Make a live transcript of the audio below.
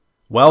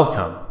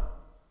Welcome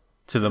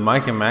to the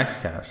Mike and Max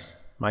cast.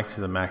 Mike to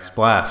the Max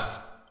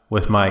Blast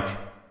with Mike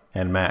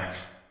and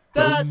Max.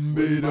 That's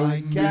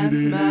Mike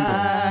and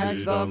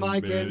Max, the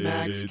Mike and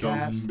Max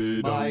cast.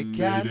 Mike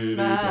and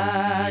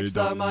Max,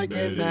 the Mike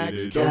and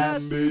Max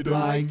cast.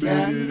 Mike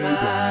and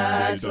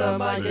Max, the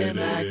Mike and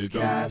Max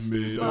cast.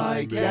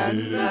 Mike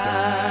and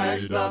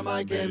Max, the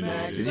Mike and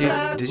Max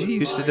cast. Did you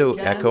used to do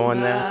echo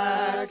on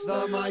that?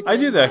 I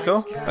do the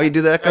echo. Oh, you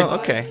do the echo?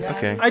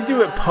 Okay. I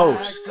do it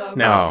post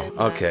now.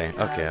 Oh, okay.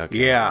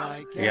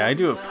 Yeah, I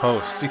do it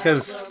post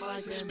because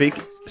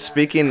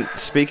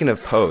Speaking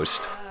of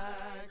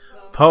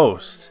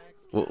post,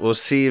 we'll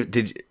see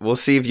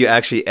if you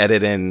actually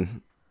edit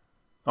in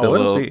the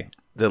little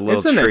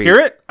it's in treat. there. Hear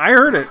it? I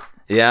heard it.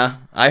 Yeah,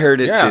 I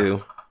heard it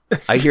too.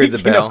 I hear the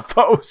Speaking bell. of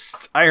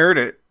post, I heard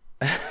it.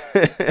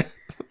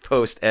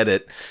 Post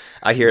edit.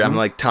 I hear it. I'm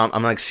like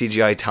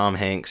CGI Tom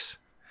Hanks.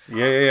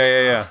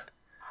 Yeah.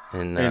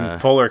 In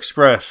Polar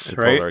Express,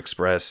 right? Polar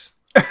Express.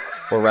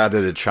 Or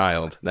rather the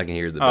child that can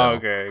hear the bell. Oh,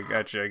 okay,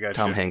 gotcha.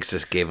 Tom Hanks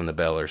just gave him the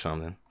bell or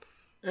something.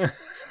 Yeah.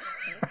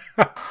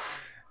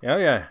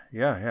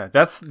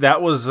 That's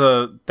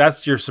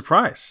your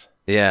surprise.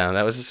 Yeah,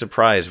 that was a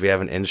surprise. We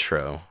have an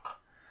intro.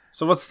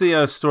 So what's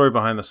the story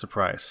behind the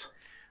surprise?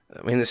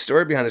 I mean, the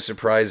story behind the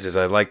surprise is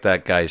I like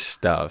that guy's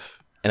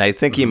stuff. And I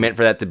think he meant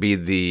for that to be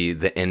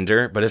the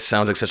ender, but it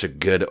sounds like such a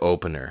good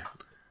opener.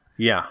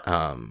 Yeah.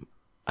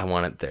 I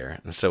want it there.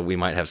 And so we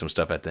might have some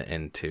stuff at the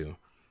end too.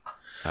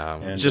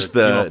 And just do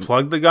you want to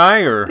plug the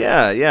guy or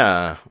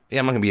Yeah,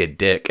 I'm not gonna be a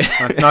dick.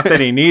 not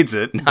that he needs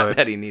it.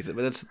 That he needs it,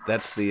 but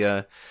that's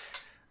the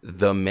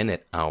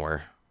minute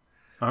hour.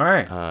 All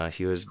right.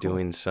 He was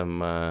doing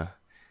some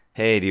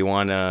hey, do you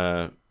want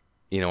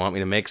me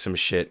to make some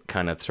shit,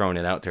 kind of throwing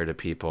it out there to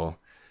people.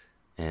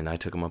 And I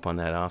took him up on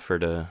that offer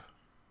to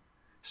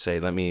say,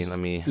 let me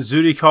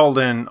Zudi called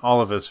in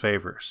all of his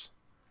favors.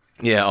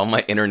 Yeah, all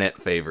my internet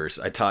favors.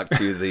 I talked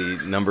to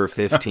the number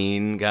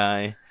 15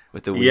 guy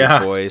with the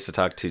weird voice. I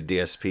talked to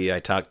DSP. I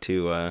talked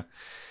to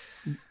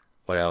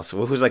what else?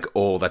 Who's like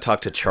old? I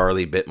talked to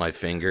Charlie Bit My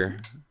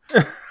Finger.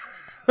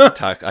 I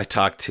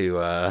talked to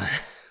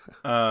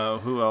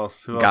who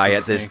else? Guy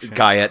at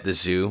the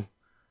zoo.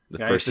 The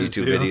first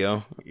YouTube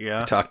video.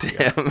 Yeah. I talked to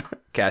him,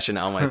 cashing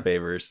out my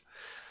favors.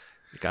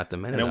 Got the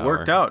minute. And it hour.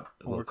 worked out.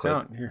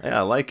 Here. Yeah,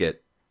 I like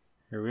it.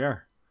 Here we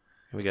are.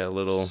 We got a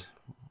little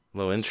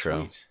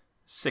intro. Sweet.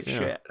 Sick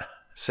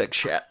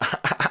shit.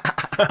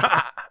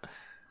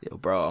 Yo,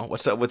 bro,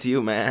 what's up with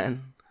you,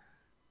 man?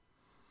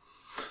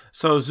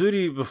 So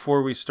Zudi,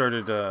 before we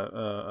started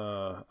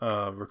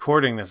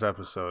recording this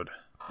episode,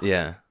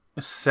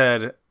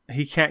 said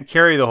he can't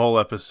carry the whole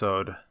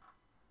episode,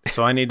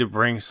 so I need to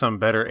bring some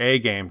better A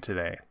game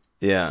today.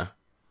 Yeah,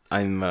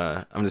 I'm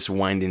just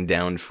winding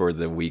down for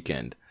the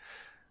weekend.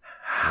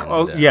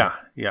 And, yeah.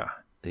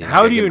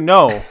 How do you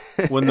know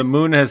when the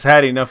moon has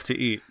had enough to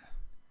eat?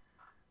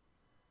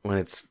 When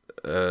it's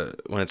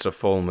a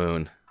full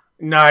moon.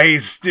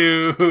 Nice,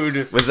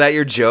 dude. Was that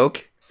your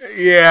joke?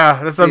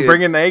 Yeah, that's I'm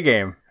bringing the A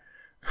game.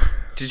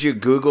 Did you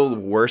Google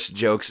worst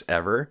jokes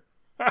ever?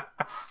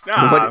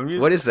 Nah,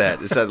 what is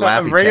that? Is that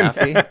Laffy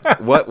Taffy?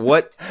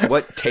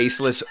 What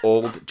tasteless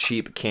old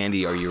cheap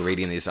candy are you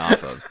reading these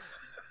off of?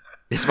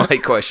 Is my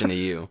question to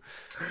you.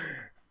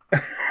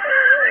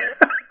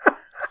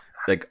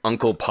 Like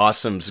Uncle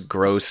Possum's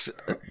gross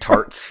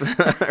tarts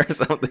or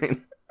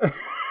something.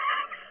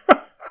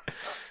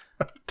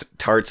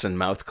 Tarts and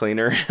mouth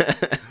cleaner.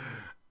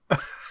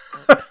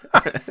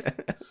 I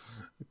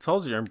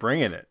told you I'm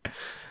bringing it.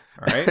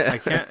 All right, I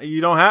can't.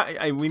 You don't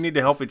have. We need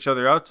to help each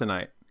other out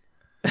tonight.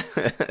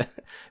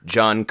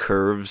 John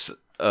Curve's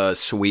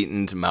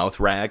sweetened mouth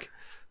rag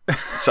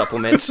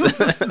supplements.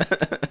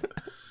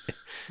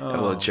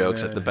 Little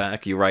jokes at the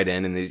back. You write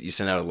in and you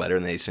send out a letter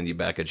and they send you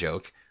back a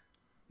joke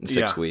in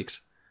 6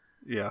 weeks.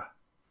 Yeah.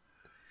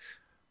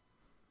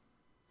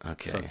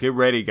 Okay. So get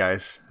ready,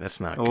 guys. That's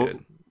not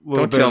good.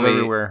 Don't tell me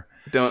everywhere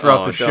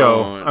throughout the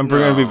show. I'm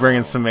going to be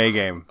bringing some A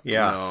game.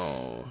 Yeah.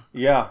 No.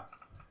 Yeah.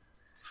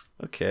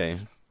 Okay.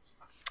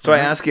 So I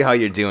ask you how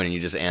you're doing, and you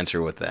just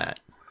answer with that.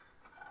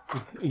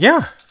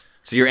 Yeah.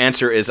 So your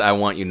answer is, I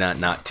want you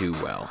not too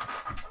well.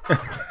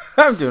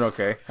 I'm doing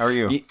okay. How are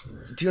you?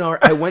 Do you know?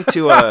 I went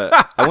to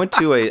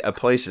a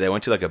place today. I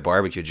went to like a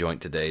barbecue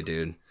joint today,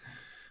 dude.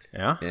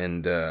 Yeah.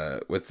 And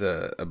with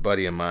a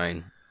buddy of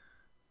mine,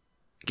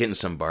 getting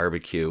some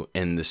barbecue,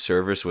 and the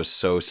service was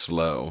so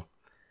slow.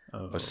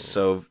 I was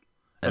so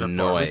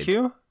annoyed.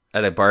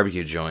 At a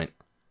barbecue joint.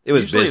 It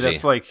was Usually busy.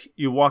 That's like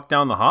you walk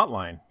down the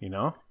hotline, you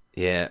know?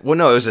 Yeah. Well,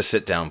 no, it was a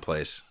sit-down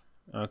place.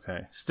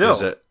 Okay. Still.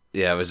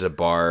 It was a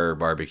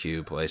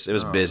barbecue place. It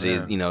was busy.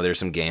 Man. You know, there's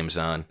some games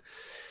on.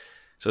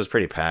 So it was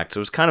pretty packed. So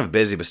it was kind of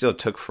busy, but still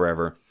took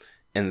forever.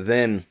 And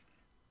then,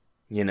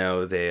 you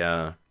know, they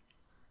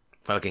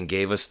fucking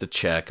gave us the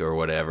check or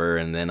whatever,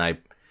 and then I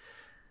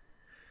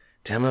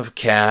didn't have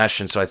cash,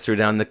 and so I threw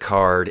down the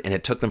card, and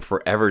it took them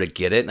forever to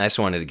get it, and I just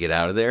wanted to get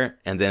out of there.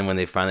 And then when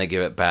they finally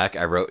gave it back,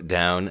 I wrote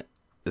down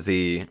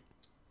the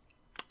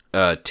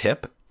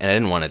tip, and I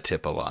didn't want to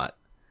tip a lot.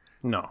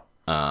 No.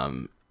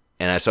 So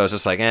I was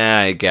just like,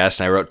 I guess.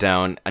 And I wrote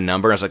down a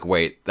number. I was like,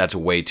 wait, that's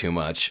way too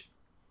much.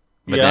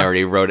 But then I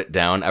already wrote it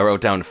down. I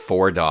wrote down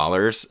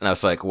 $4, and I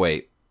was like,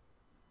 wait.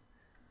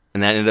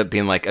 And that ended up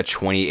being like a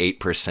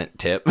 28%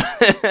 tip.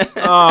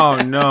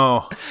 Oh,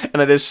 no.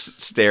 And I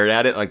just stared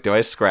at it like, do I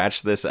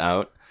scratch this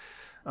out?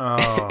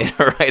 Oh.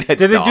 Did they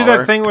do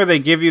that thing where they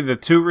give you the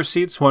 2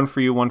 receipts, one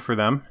for you, one for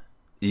them?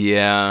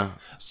 Yeah.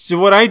 So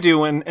what I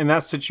do in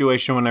that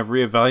situation when I've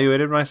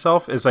reevaluated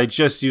myself is I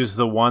just use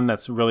the one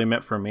that's really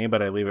meant for me,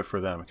 but I leave it for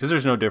them because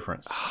there's no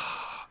difference.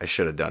 I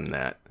should have done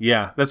that.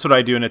 Yeah, that's what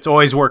I do, and it's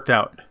always worked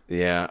out.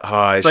 Yeah. Oh,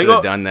 I should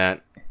have done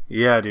that.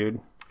 Yeah, dude.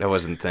 I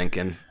wasn't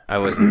thinking.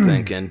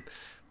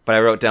 But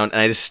I wrote down,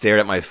 and I just stared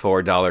at my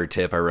 $4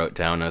 tip I wrote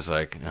down. I was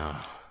like,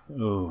 oh.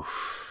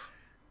 Oof.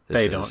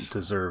 They don't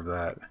deserve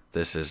that.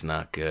 This is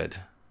not good.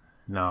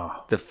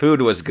 No. The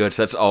food was good,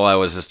 so that's all I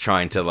was just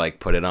trying to like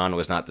put it on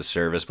was not the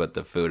service, but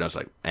the food. I was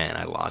like, man,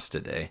 I lost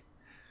today.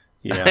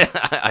 Yeah.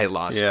 I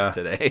lost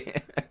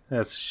today.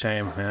 That's a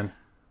shame, man.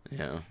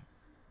 Yeah.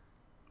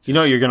 You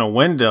know you're going to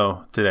win,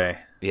 though, today.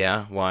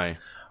 Yeah? Why?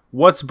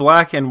 What's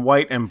black and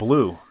white and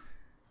blue?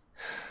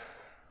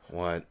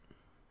 What?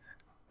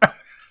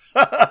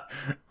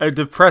 A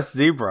depressed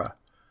zebra.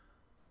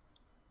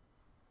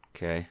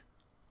 Okay.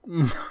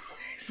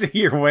 So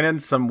you're winning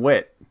some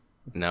wit.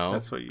 No.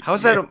 That's what you.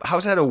 How's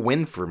that a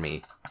win for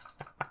me?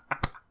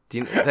 Do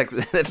you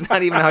that's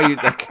not even how you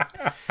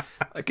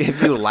like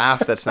if you laugh,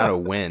 that's not a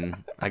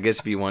win. I guess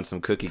if you want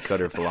some cookie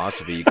cutter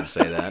philosophy, you can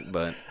say that,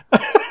 but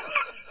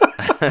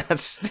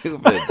that's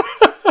stupid.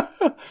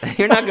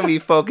 You're not going to be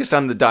focused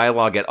on the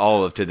dialogue at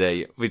all of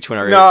today between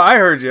our. No, I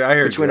heard you.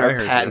 Between our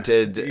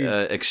patented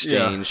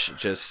exchange, yeah.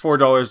 just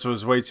 $4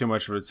 was way too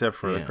much of a tip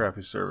for the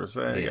crappy service.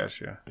 I got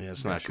you. Yeah,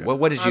 it's not good.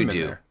 What did you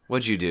do?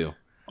 What'd you do?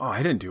 Oh,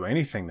 I didn't do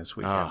anything this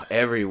weekend. Oh,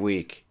 every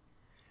week.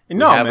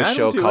 No, we have man, a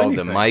show called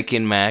anything. the Mike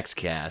and Max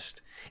Cast,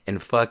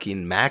 and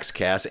fucking Max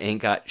Cast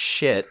ain't got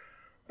shit.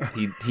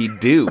 He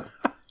do,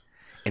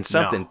 and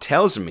something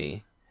tells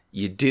me.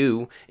 You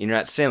do, and you're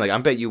not saying like I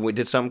bet you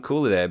did something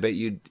cool today.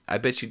 I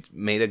bet you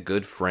made a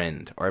good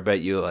friend, or I bet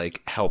you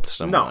like helped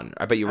someone. No,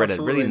 I bet you read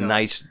a really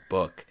nice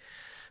book,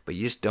 but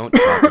you just don't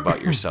talk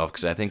about yourself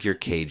because I think you're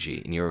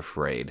cagey and you're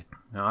afraid.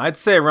 No, I'd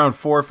say around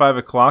 4 or 5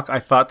 o'clock. I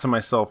thought to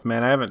myself,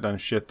 man, I haven't done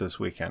shit this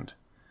weekend.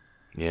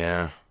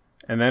 Yeah,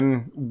 and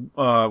then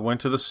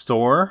went to the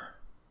store,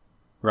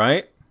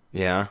 right?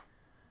 Yeah.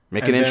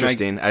 Make it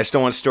interesting. I just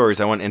don't want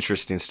stories. I want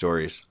interesting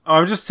stories. Oh,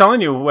 I'm just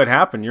telling you what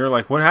happened. You're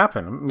like, what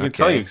happened? I'm going to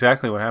tell you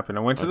exactly what happened.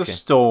 I went to the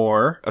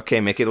store. Okay,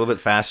 make it a little bit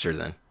faster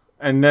then.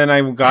 And then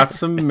I got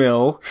some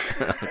milk.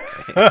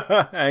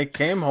 I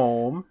came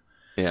home.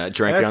 Yeah,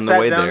 drank it on the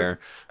way there.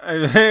 A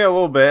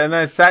little bit. And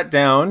then I sat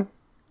down.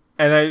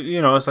 And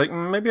I was like,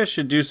 maybe I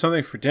should do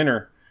something for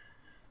dinner.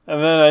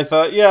 And then I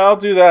thought, yeah, I'll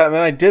do that. And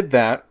then I did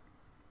that.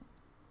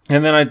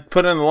 And then I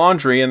put in the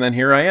laundry. And then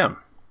here I am.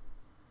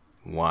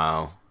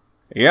 Wow.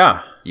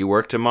 Yeah. You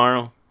work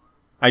tomorrow?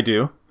 I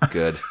do.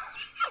 Good.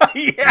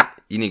 Yeah.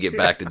 You need to get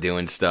back to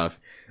doing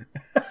stuff.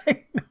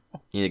 I know.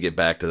 You need to get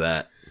back to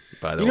that,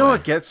 by the way. You know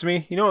what gets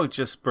me? You know what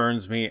just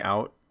burns me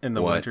out in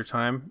the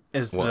wintertime?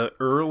 Is the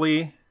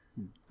early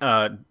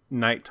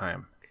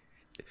nighttime.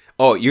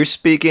 Oh, you're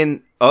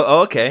speaking...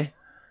 Oh, okay.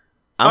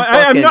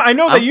 I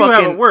know that you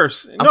have it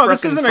worse. No,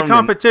 this isn't a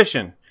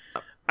competition.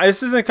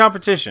 This isn't a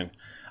competition.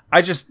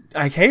 I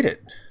hate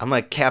it. I'm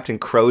like Captain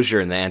Crozier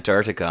in the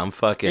Antarctica. I'm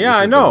fucking. Yeah, this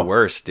is I know. The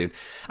worst, dude.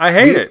 I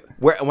hate it.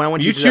 When I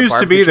went you to choose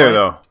to be there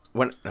though.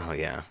 Oh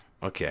yeah.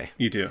 Okay.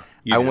 You do.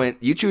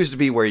 You choose to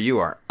be where you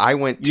are. I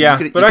went.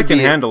 But I can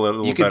handle it a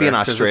little You could be in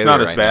Australia. It's not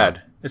as right bad.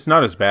 Now. It's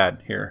not as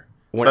bad here.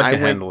 When I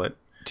can went handle it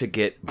to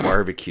get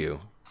barbecue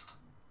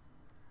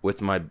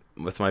with my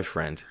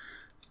friend.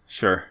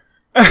 Sure.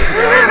 What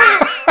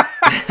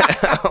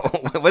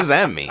does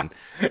that mean?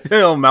 A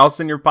little mouse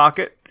in your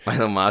pocket. My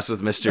little mouse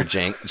with Mr.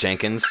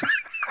 Jenkins.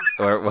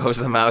 Or what was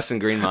the mouse in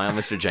Green Mile?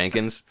 Mr.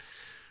 Jenkins?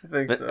 I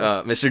think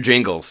so. Mr.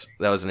 Jingles.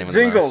 That was the name of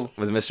the mouse.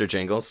 With Mr.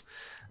 Jingles.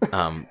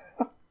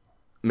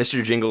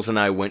 Mr. Jingles and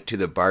I went to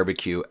the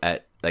barbecue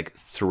at like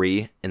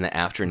 3 in the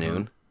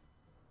afternoon. Mm-hmm.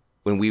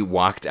 When we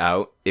walked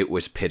out, it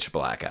was pitch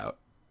black out.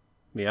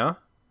 Yeah?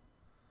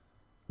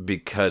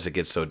 Because it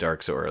gets so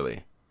dark so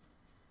early.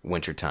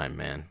 Wintertime,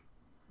 man.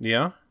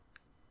 Yeah?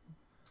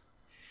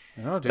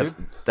 Oh, dude.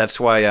 That's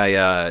why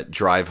I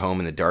drive home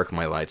in the dark with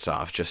my lights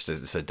off, just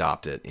to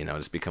adopt it,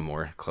 just become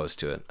more close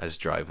to it. I just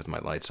drive with my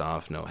lights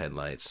off, no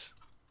headlights.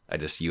 I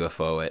just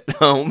UFO it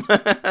home.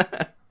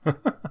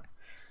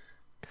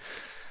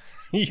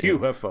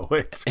 UFO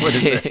it? What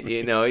is it?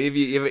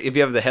 If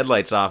you have the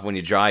headlights off when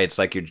you drive, it's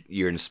like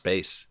you're in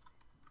space.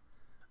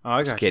 Oh, I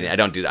got just kidding. I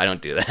don't do that. I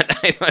don't do that.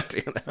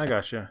 I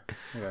got you.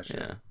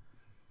 Yeah.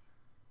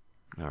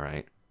 All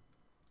right.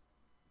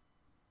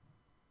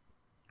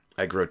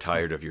 I grow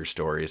tired of your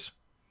stories.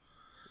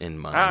 In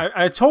mine,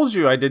 I told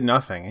you I did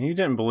nothing, and you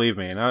didn't believe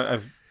me. And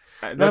I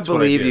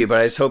believed you,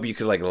 but I just hope you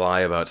could like lie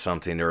about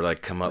something or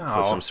like come up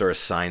with some sort of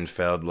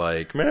Seinfeld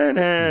like man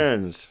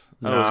hands.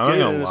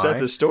 I was at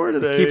the store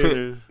today. Keep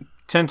it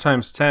 10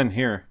 times 10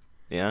 here.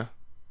 Yeah?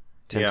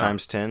 10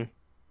 times 10?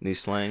 New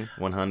slang?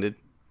 100?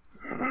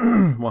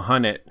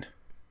 100.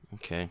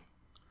 Okay.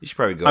 You should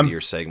probably go to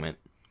your segment.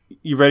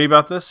 You ready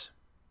about this?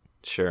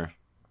 Sure.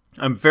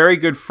 I'm very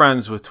good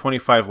friends with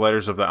 25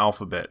 letters of the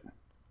alphabet.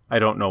 I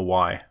don't know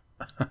why.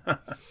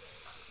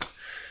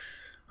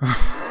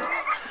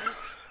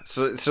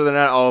 So they're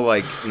not all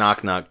like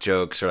knock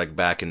jokes or like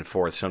back and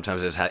forth.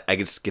 Sometimes I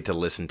just get to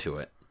listen to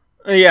it.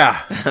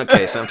 Yeah.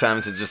 Okay.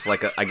 Sometimes it's just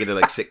like I get to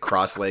like sit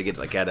cross-legged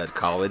like at a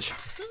college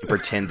and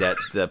pretend that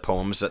the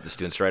poems that the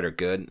students write are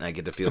good, and I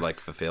get to feel like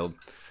fulfilled.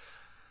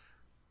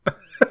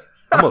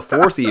 I'm a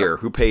fourth year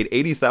who paid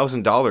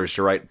 $80,000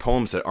 to write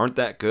poems that aren't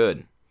that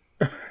good.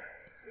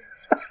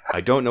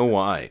 I don't know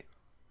why.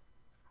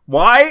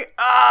 Why?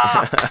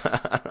 Ah!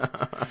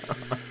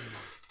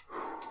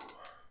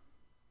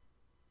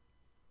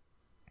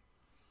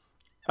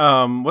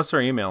 What's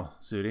our email,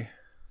 Zudi?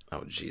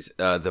 Oh, jeez.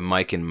 The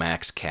Mike and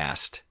Max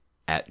cast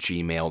at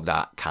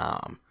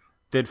gmail.com.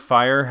 Did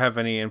Fire have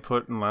any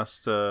input in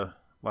last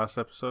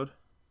episode?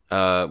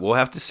 We'll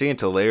have to see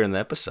until later in the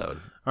episode.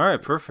 All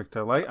right, perfect.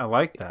 I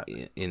like that.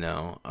 You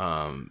know,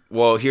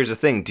 well, here's the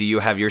thing. Do you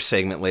have your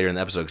segment later in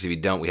the episode? Because if you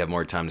don't, we have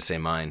more time to say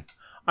mine.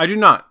 I do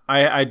not.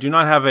 I do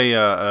not have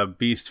a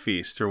Beast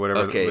Feast or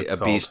whatever. Okay, it's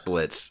called. Beast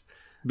Blitz.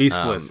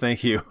 Beast Blitz.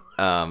 Thank you.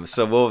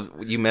 So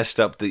you messed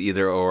up the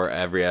either or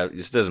every. It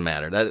just doesn't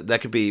matter.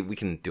 That could be. We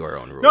can do our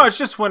own rules. No, it's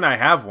just when I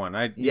have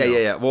one.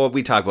 Yeah. Well,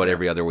 we talk about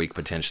every other week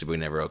potentially, but we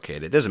never okayed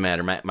it. It doesn't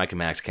matter. Mike and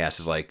Max cast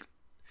is like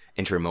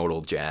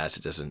intermodal jazz.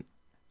 It doesn't.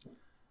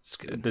 It's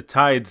good. The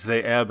tides,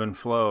 they ebb and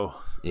flow.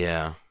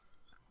 Yeah.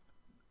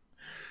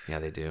 Yeah,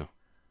 they do.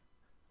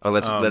 Oh,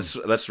 let's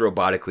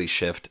robotically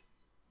shift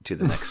to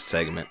the next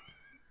segment.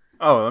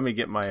 Oh, let me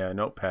get my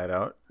notepad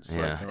out. So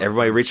yeah,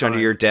 everybody reach under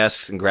your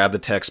desks and grab the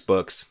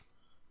textbooks.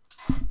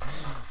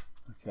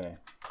 Okay.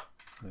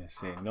 Let me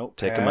see. Notepad.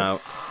 Take them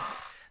out.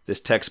 This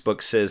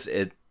textbook says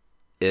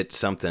it's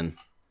something.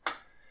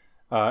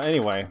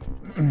 Anyway,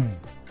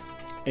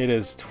 it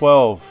is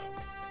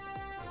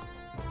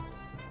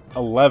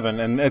 12:11,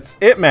 and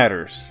it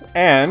matters.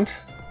 And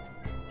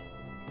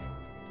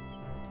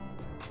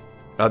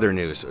other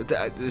news.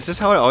 Is this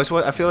how it always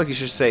was? I feel like you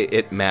should say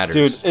it matters.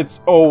 Dude,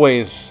 it's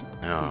always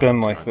been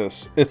like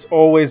this. It's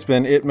always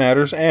been it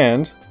matters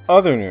and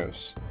other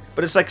news.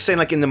 But it's like saying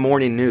like in the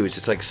morning news.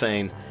 It's like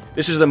saying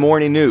this is the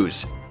morning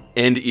news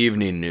and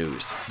evening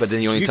news. But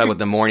then you only talk about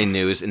the morning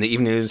news, and the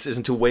evening news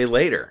isn't until way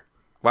later.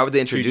 Why would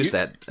they introduce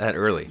that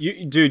early?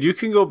 You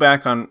can go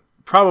back on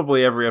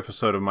probably every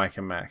episode of Mike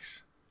and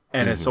Max,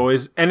 and it's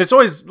always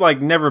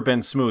like never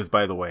been smooth,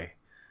 by the way.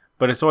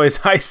 But it's always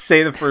I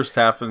say the first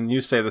half and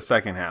you say the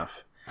second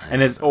half,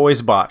 and it's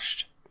always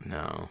botched.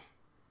 No.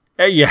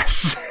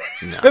 Yes.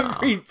 No.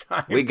 Every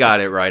time. We got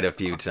it right a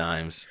few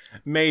times.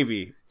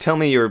 Maybe. Tell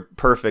me your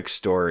perfect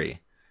story.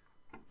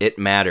 It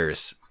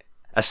matters.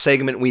 A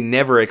segment we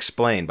never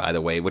explain, by the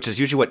way, which is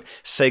usually what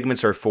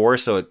segments are for.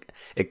 So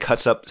it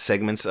cuts up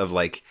segments of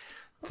like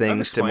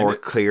things to more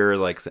clear,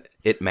 like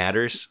it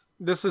matters.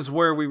 This is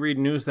where we read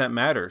news that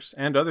matters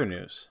and other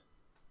news.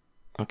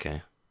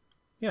 Okay.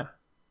 Yeah.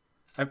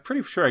 I'm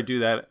pretty sure I do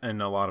that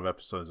in a lot of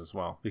episodes as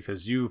well,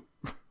 because you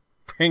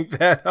bring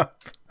that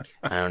up.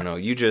 I don't know.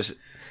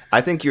 I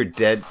think you're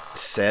dead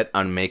set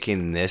on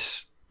making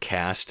this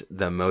cast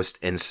the most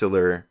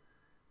insular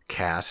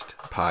cast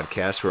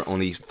podcast where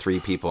only 3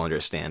 people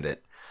understand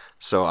it.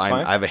 So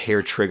I have a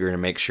hair trigger to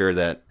make sure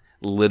that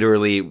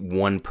literally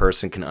one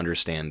person can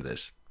understand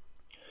this.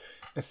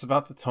 It's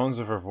about the tones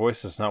of our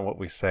voices, not what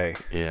we say.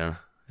 Yeah.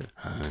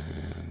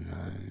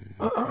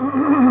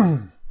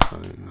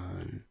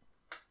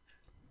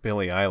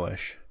 Billie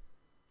Eilish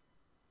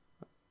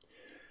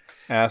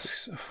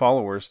asks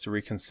followers to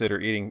reconsider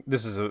eating.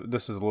 This is a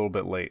little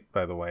bit late,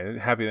 by the way.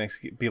 Happy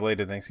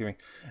belated Thanksgiving.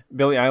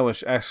 Billie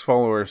Eilish asks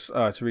followers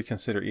to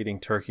reconsider eating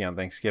turkey on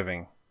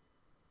Thanksgiving.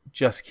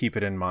 Just keep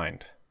it in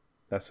mind.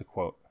 That's a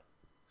quote.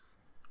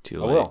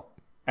 Too late. I will,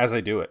 as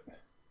I do it.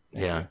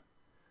 Yeah.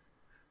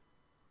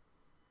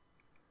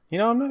 You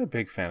know, I'm not a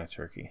big fan of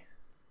turkey.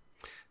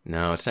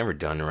 No, it's never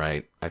done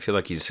right. I feel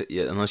like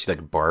unless you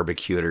like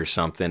barbecue it or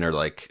something, or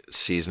like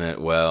season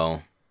it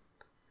well.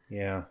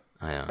 Yeah.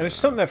 And there's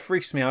something that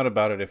freaks me out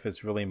about it if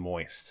it's really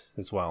moist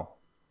as well.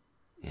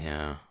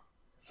 Yeah.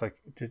 It's like,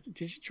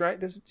 did you try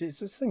it? Is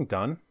this thing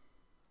done?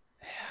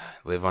 Yeah.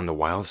 Live on the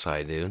wild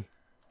side, dude.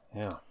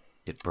 Yeah.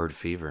 Get bird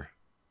fever.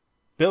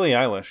 Billie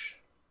Eilish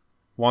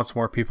wants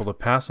more people to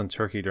pass on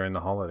turkey during the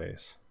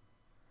holidays.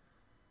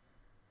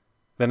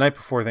 The night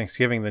before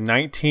Thanksgiving, the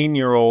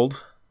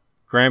 19-year-old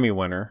Grammy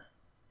winner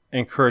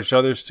encouraged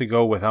others to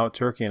go without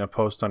turkey in a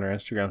post on her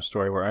Instagram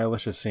story where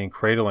Eilish is seen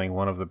cradling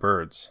one of the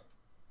birds.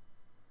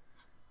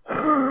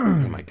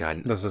 Oh my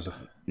God. This is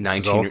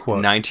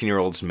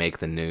 19-year-olds make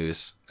the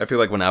news. I feel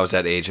like when I was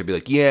that age, I'd be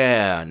like,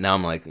 yeah. Now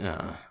I'm like,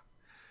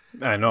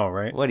 I know,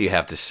 right? What do you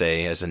have to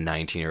say as a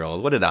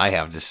 19-year-old? What did I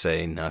have to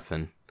say?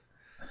 Nothing.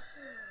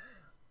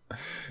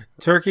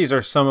 Turkeys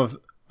are some of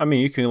I mean,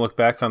 you can look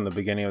back on the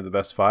beginning of the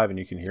best 5 and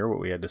you can hear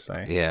what we had to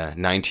say. Yeah,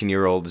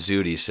 19-year-old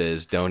Zudi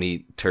says, "Don't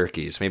eat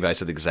turkeys." Maybe I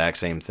said the exact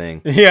same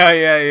thing.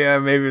 Yeah.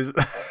 Maybe.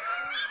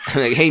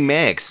 Like, hey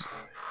Max,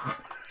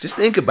 just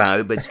think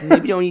about it, but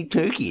maybe don't eat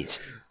turkeys.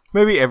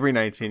 Maybe every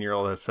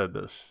 19-year-old has said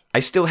this.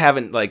 I still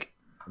haven't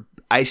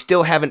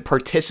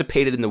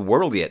participated in the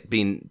world yet,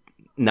 being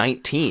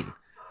 19.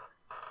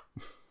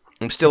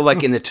 I'm still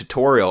like in the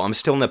tutorial. I'm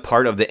still in the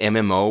part of the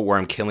MMO where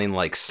I'm killing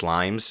like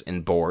slimes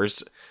and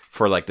boars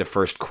for like the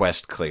first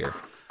quest clear.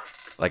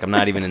 Like I'm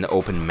not even in the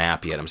open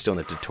map yet. I'm still in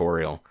the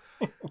tutorial.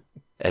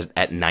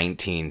 At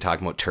 19,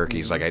 talking about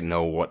turkeys, like I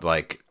know what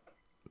like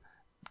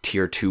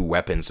tier 2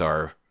 weapons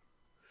are.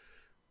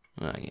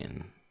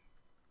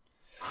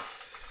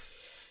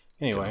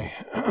 Anyway,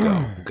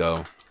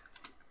 go.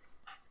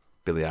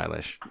 Billie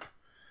Eilish.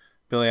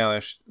 Billie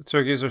Eilish.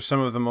 Turkeys are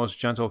some of the most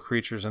gentle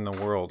creatures in the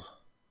world.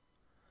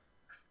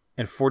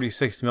 And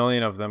 46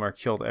 million of them are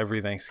killed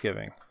every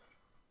Thanksgiving.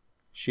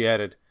 She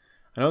added,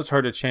 "I know it's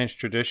hard to change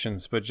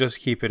traditions, but just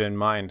keep it in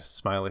mind,"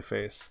 smiley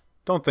face.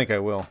 Don't think I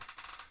will.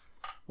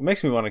 It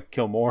makes me want to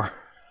kill more.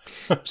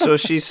 So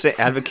she's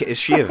advocate. Is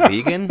she a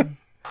vegan?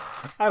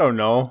 I don't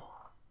know.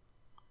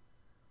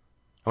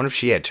 I wonder if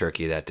she had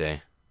turkey that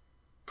day.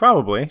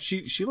 Probably.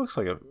 She looks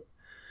like a...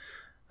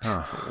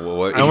 Well,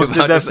 what I almost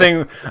did that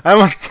thing. I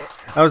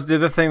almost did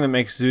the thing that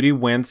makes Zudi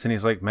wince, and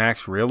he's like,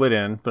 "Max, reel it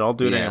in," but I'll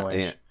do it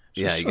anyway.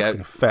 She you looks got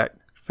like a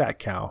fat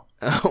cow.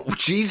 Oh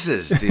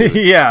Jesus, dude!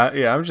 yeah.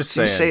 I'm just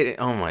saying. You say it,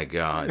 oh my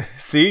God!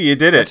 See, you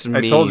did it. That's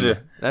mean. I told you.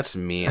 That's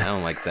mean. I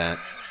don't like that.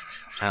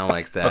 I don't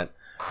like that.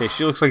 Hey,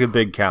 she looks like a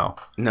big cow.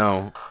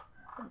 No.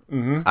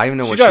 Mm-hmm. I don't even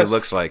know what she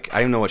looks like. I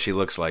don't even know what she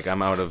looks like.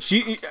 I'm out of.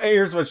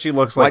 Here's what she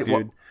looks like,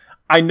 dude.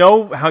 I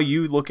know how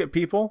you look at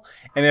people,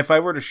 and if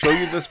I were to show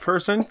you this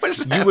person,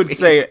 you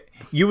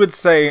would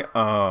say,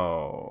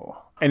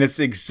 "Oh," and it's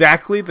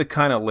exactly the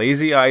kind of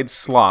lazy-eyed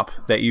slop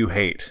that you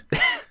hate.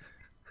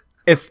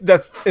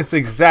 It's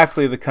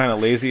exactly the kind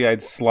of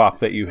lazy-eyed slop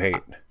that you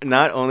hate.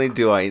 Not only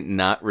do I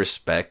not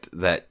respect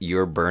that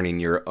you're burning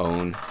your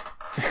own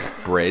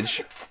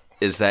bridge,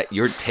 is that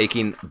you're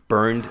taking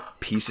burned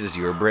pieces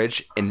of your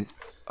bridge and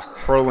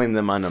hurling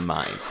them onto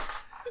mine.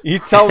 You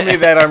tell me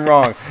that I'm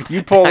wrong.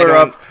 You pull her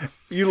up,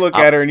 you look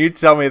at her, and you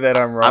tell me that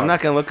I'm wrong. I'm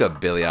not going to look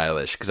up Billie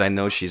Eilish because I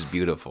know she's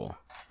beautiful.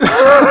 She's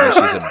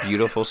a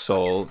beautiful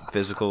soul,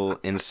 physical,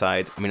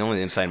 inside. I mean, only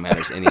the inside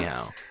matters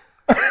anyhow.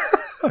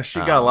 She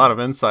got a lot of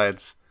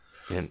insides.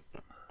 And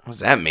what does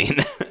that mean?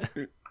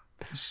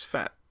 She's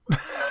fat.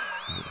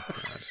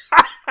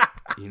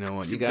 You know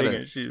what? You got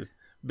to... She's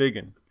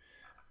biggin.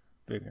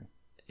 You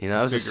know,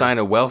 that was a sign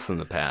of wealth in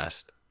the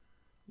past.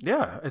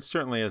 Yeah, it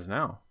certainly is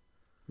now.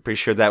 Pretty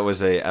sure that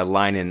was a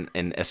line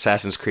in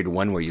Assassin's Creed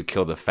 1 where you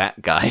kill the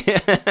fat guy.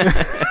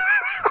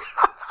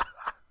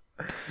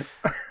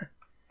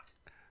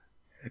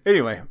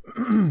 Anyway,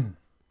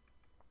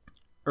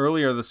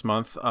 earlier this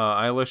month,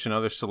 Eilish and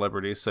other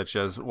celebrities such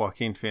as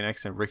Joaquin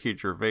Phoenix and Ricky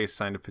Gervais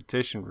signed a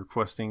petition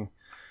requesting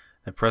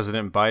that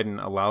President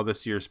Biden allow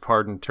this year's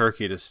pardoned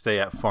turkey to stay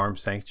at Farm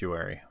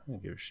Sanctuary. I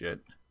don't give a shit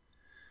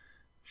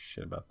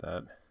about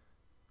that.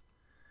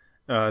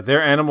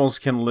 Their animals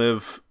can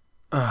live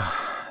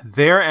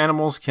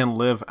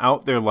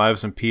out their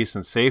lives in peace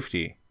and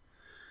safety.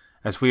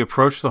 As we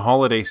approach the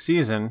holiday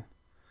season,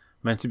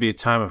 meant to be a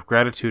time of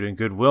gratitude and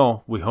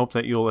goodwill, we hope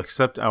that you'll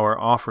accept our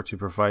offer to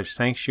provide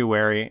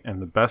sanctuary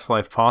and the best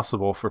life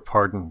possible for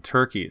pardoned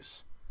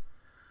turkeys.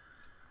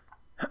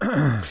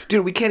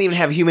 Dude, we can't even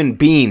have human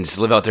beings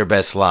live out their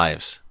best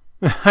lives.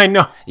 I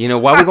know. You know,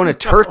 why are we going to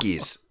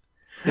turkeys?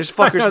 There's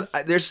fuckers.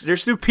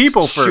 There's do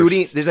people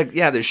shooting. first.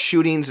 There's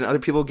shootings and other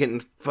people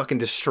getting fucking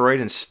destroyed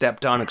and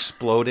stepped on,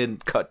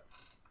 exploded, cut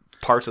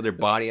parts of their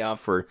body off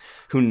for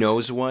who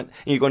knows what. And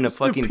you're going to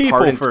fucking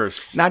pardon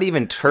first. Not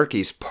even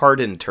turkeys,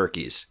 pardon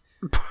turkeys.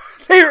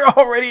 They're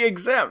already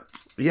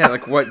exempt. Yeah,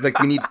 like what? Like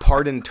we need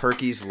pardoned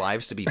turkeys'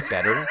 lives to be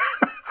better?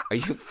 Are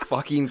you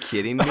fucking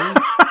kidding me?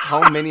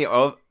 How many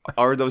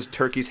are those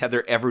turkeys have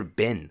there ever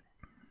been?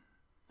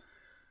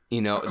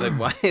 You know, it's like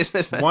why is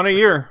this? One a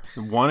year.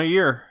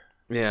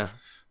 Yeah.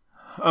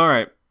 All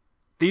right.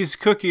 These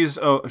cookies,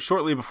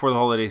 shortly before the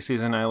holiday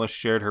season, Eilish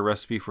shared her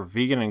recipe for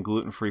vegan and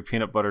gluten-free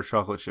peanut butter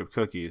chocolate chip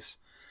cookies,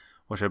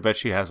 which I bet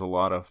she has a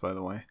lot of, by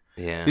the way.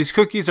 Yeah. These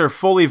cookies are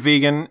fully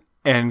vegan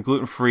and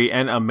gluten-free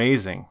and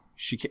amazing.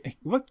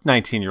 What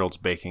 19-year-old's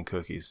baking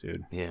cookies,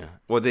 dude? Yeah.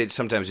 Well, they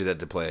sometimes do that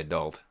to play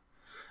adult.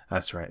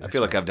 That's right. I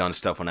feel like I've done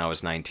stuff when I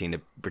was 19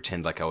 to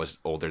pretend like I was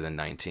older than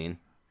 19.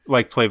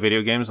 Like play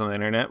video games on the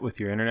internet with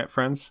your internet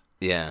friends?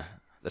 Yeah.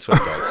 That's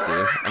what adults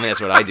do. I mean, that's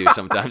what I do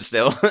sometimes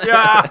still.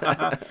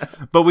 Yeah.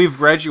 But we've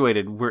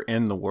graduated. We're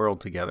in the world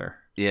together.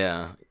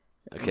 Yeah.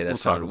 Okay, that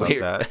sounds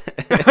weird.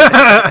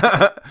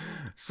 That.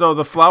 So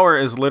the flour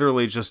is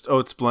literally just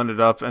oats blended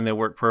up, and they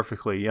work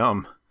perfectly.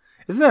 Yum.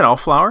 Isn't that all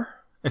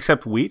flour?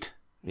 Except wheat?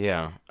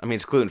 Yeah. I mean,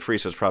 it's gluten-free,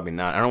 so it's probably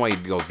not. I don't know why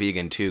you'd go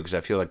vegan, too, because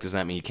I feel like doesn't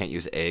that mean you can't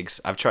use eggs?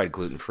 I've tried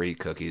gluten-free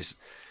cookies,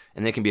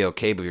 and they can be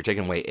okay, but if you're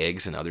taking away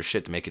eggs and other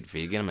shit to make it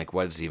vegan, I'm like,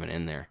 what is even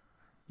in there?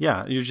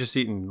 Yeah, you're just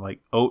eating, like,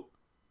 oat.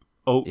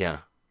 Yeah.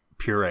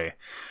 puree.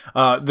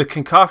 The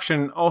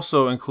concoction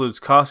also includes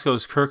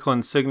Costco's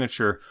Kirkland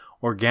Signature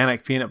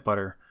organic peanut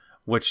butter,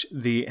 which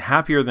the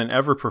Happier Than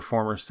Ever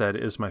performer said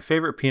is my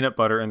favorite peanut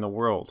butter in the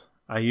world.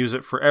 I use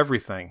it for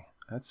everything.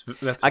 That's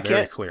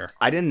very clear.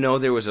 I didn't know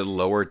there was a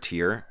lower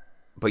tier,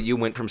 but you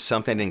went from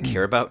something I didn't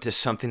care about to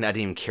something I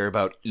didn't care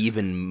about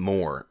even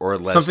more or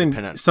less.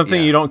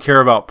 Something you don't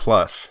care about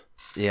plus.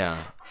 Yeah,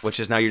 which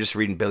is now you're just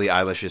reading Billie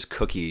Eilish's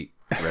cookie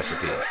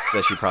recipe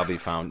that she probably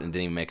found and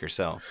didn't even make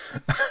herself.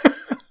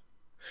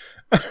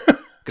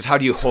 Because how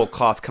do you whole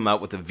cloth come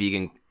out with a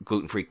vegan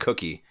gluten-free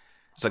cookie?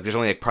 It's like there's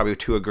only probably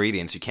 2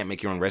 ingredients. You can't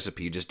make your own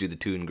recipe. You just do the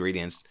 2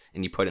 ingredients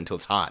and you put it until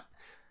it's hot.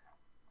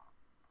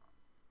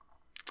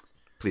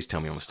 Please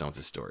tell me I'm almost done with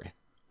this story.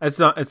 It's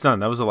done.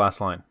 That was the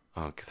last line.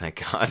 Oh,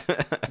 thank God.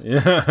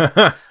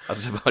 Yeah. I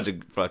was about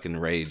to fucking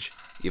rage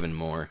even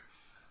more.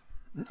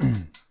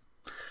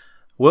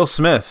 Will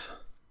Smith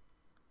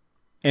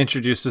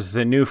introduces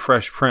the new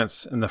Fresh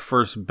Prince in the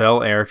first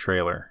Bel Air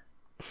trailer.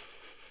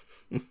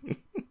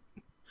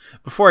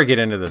 Before I get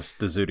into this,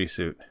 the Zooty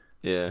suit.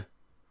 Yeah.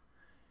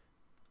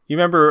 You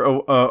remember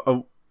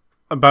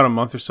about a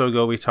month or so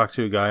ago, we talked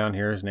to a guy on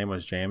here. His name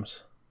was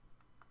James.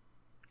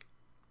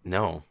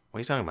 No. What are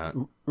you talking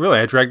about? Really,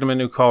 I dragged him a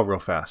new call real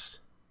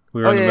fast.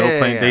 We were in the middle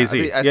playing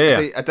Daisy.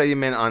 I thought you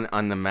meant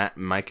on the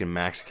Mike and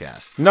Max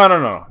cast.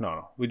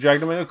 No. We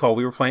dragged him a new call.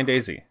 We were playing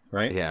Daisy,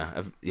 right?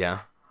 Yeah.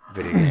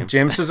 Video game.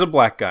 James is a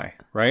black guy,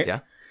 right?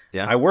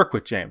 Yeah. I work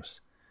with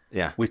James.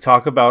 Yeah. We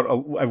talk about.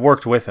 I've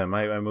worked with him.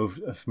 I've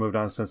moved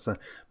on since then.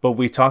 But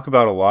we talk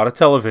about a lot of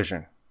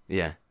television.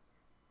 Yeah.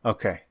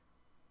 Okay.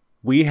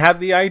 We had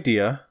the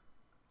idea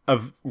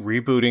of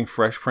rebooting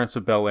Fresh Prince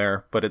of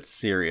Bel-Air, but it's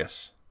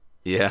serious.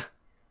 Yeah.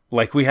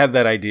 Like we had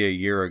that idea a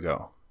year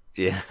ago.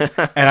 Yeah.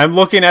 And I'm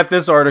looking at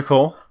this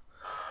article,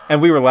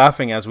 and we were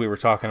laughing as we were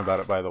talking about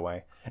it, by the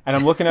way. And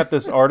I'm looking at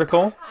this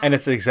article, and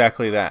it's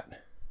exactly that.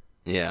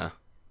 Yeah.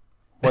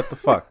 What the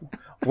fuck?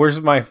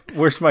 Where's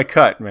my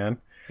cut, man?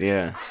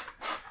 Yeah.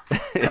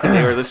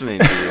 They were listening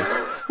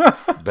to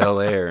you. Bel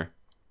Air.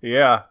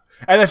 Yeah.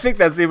 And I think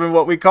that's even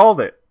what we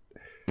called it.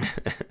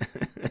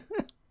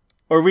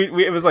 Or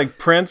we it was like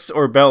Prince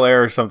or Bel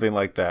Air or something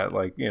like that.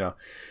 Like, you know.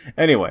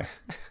 Anyway.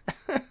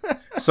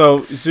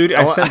 So Zooty,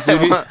 I sent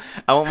Zooty.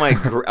 I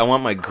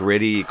want my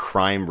gritty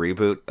crime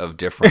reboot of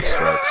Different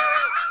Strokes.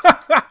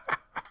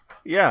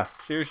 Yeah,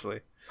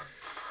 seriously.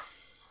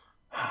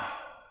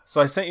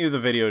 So I sent you the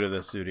video to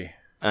this, Zooty.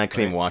 And I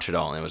couldn't even watch it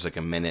all, and it was like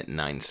 1 minute and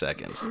 9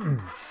 seconds.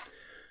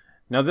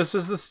 Now this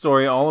is the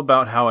story all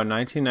about how a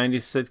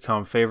 1990s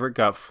sitcom favorite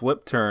got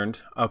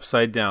turned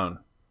upside down.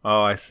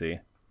 Oh, I see.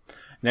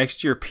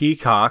 Next year,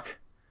 Peacock,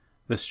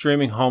 the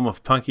streaming home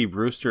of Punky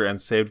Brewster and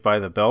Saved by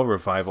the Bell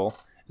revival,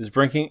 is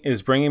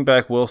bringing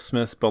back Will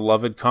Smith's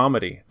beloved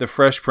comedy, The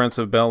Fresh Prince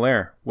of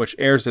Bel-Air, which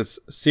aired its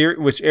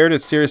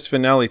series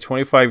finale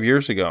 25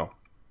 years ago.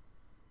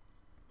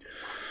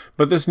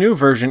 But this new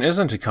version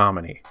isn't a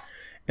comedy.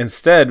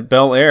 Instead,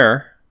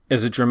 Bel-Air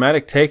is a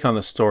dramatic take on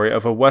the story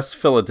of a West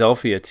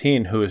Philadelphia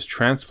teen who is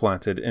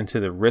transplanted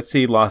into the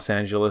ritzy Los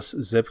Angeles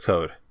zip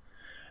code.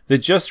 The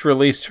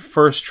just-released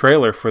first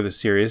trailer for the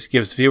series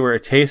gives viewer a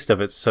taste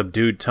of its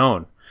subdued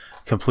tone,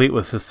 complete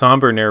with the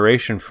somber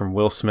narration from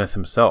Will Smith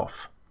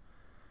himself.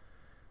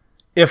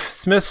 If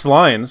Smith's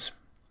lines,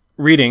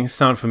 readings,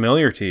 sound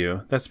familiar to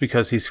you, that's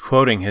because he's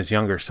quoting his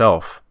younger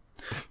self.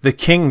 The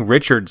King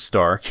Richard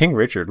star. King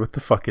Richard, what the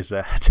fuck is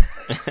that?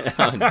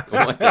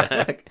 What the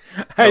heck?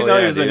 I know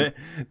he was in it.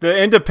 The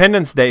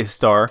Independence Day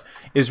star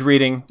is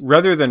reading,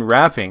 rather than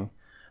rapping,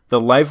 the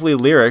lively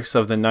lyrics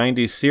of the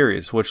 90s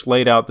series, which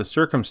laid out the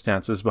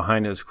circumstances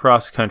behind his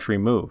cross-country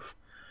move.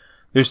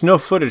 There's no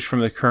footage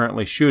from the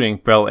currently shooting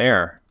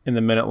Bel-Air in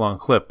the minute-long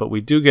clip, but we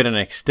do get an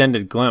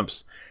extended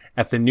glimpse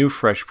at the new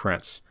Fresh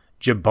Prince,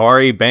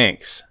 Jabari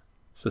Banks.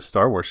 It's a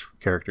Star Wars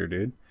character,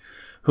 dude.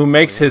 Who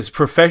makes his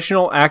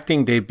professional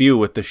acting debut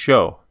with the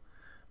show.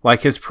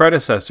 Like his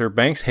predecessor,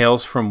 Banks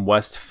hails from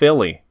West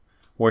Philly,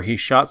 where he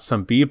shot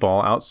some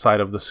b-ball outside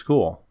of the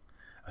school.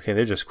 Okay,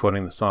 they're just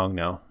quoting the song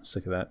now.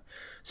 Sick of that.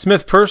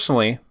 Smith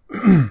personally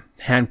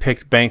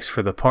handpicked Banks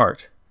for the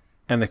part,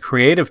 and the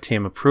creative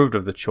team approved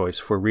of the choice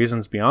for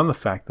reasons beyond the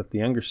fact that the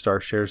younger star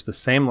shares the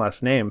same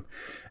last name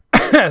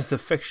as the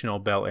fictional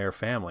Bel-Air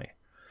family.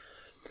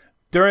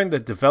 During the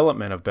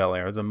development of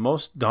Bel-Air, the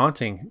most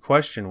daunting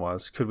question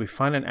was, could we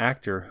find an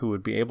actor who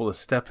would be able to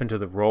step into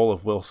the role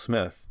of Will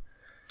Smith?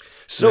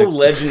 So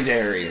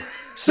legendary,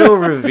 so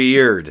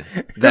revered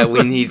that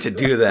we need to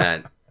do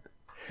that.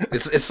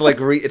 It's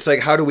like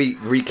how do we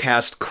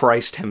recast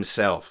Christ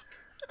himself?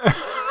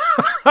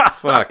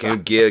 Fuck,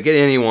 get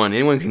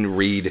anyone can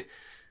read.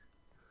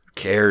 Who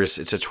cares?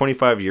 It's a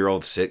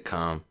 25-year-old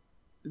sitcom.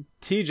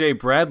 T.J.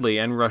 Bradley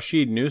and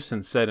Rashid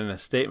Newson said in a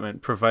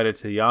statement provided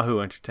to Yahoo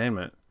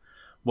Entertainment,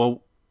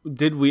 "Well,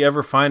 did we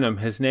ever find him?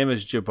 His name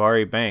is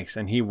Jabari Banks,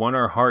 and he won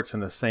our hearts in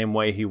the same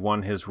way he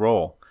won his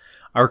role.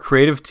 Our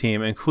creative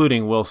team,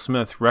 including Will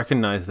Smith,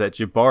 recognized that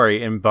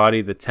Jabari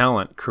embodied the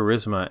talent,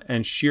 charisma,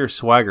 and sheer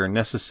swagger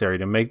necessary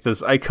to make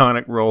this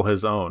iconic role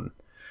his own."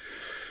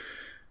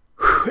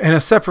 Whew. In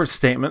a separate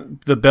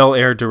statement, the Bel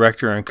Air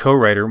director and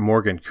co-writer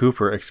Morgan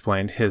Cooper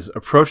explained his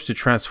approach to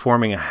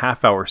transforming a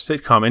half-hour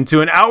sitcom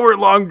into an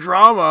hour-long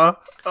drama.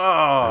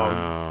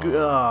 Oh,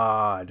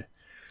 God.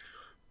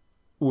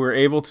 We're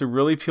able to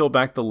really peel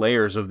back the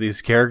layers of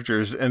these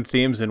characters and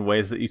themes in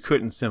ways that you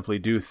couldn't simply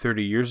do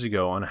 30 years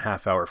ago on a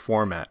half-hour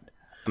format.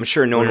 I'm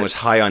sure no one was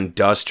high on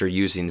dust or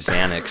using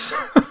Xanax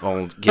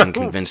while getting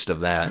convinced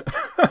of that.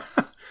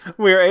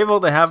 We are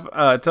able to have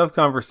tough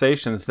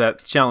conversations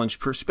that challenge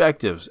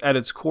perspectives. At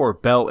its core,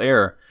 Bel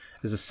Air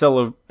is a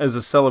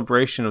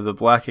celebration of the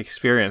black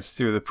experience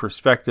through the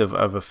perspective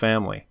of a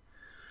family.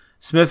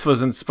 Smith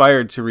was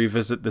inspired to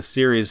revisit the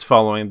series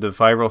following the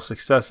viral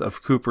success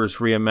of Cooper's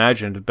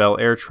reimagined Bel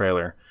Air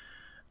trailer.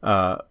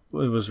 It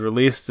was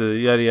released,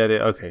 yada yada.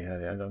 Okay,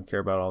 I don't care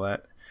about all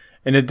that.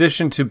 In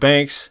addition to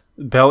Banks,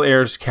 Bel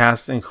Air's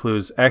cast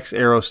includes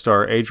ex-Arrow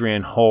star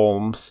Adrian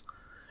Holmes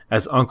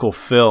as Uncle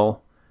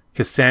Phil,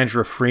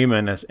 Cassandra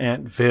Freeman as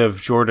Aunt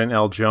Viv, Jordan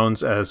L.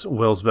 Jones as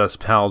Will's best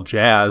pal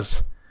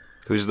Jazz.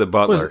 Who's the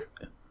butler?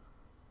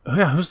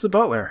 Who's the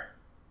butler?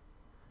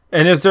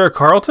 And is there a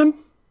Carlton?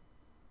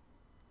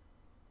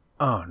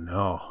 Oh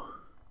no!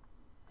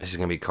 Is it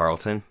gonna be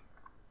Carlton?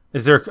 Are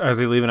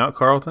they leaving out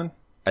Carlton?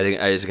 I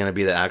think is it gonna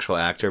be the actual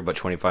actor, but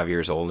 25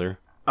 years older.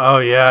 Oh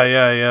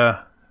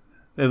yeah.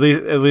 At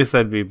least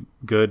that'd be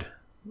good,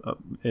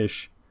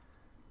 ish.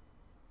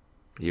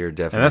 Your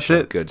definition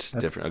of good's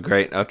different. Oh,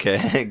 great.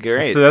 Okay,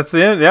 great. So that's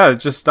the end. Yeah, it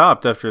just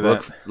stopped after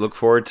that. Look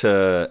forward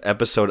to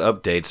episode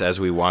updates as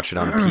we watch it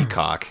on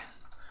Peacock.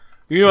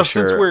 You know,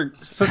 since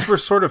we're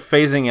sort of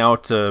phasing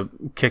out to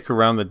kick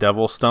around the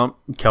devil stump,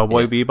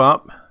 Cowboy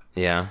Bebop.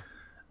 Yeah.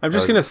 I'm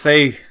just gonna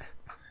say,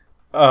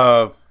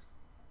 Bel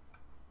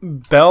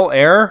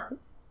Air,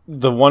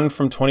 the one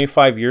from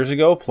 25 years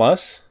ago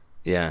plus.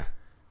 Yeah.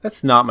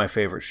 That's not my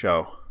favorite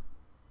show.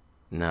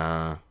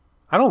 Nah.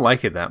 I don't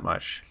like it that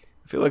much.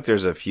 I feel like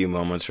there's a few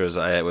moments where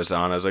it was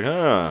on, I was like,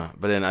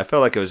 but then I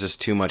felt like it was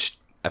just too much.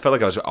 I felt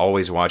like I was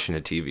always watching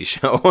a TV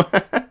show.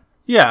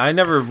 Yeah, I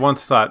never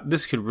once thought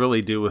this could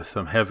really do with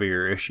some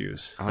heavier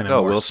issues. I'm like,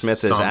 Will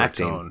Smith is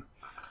acting. Tone.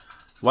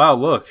 Wow,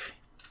 look.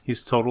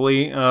 He's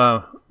totally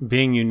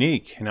being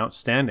unique and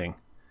outstanding.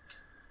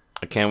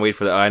 I can't wait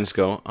for the audience to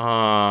go,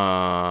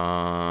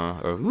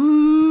 or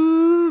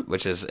woo,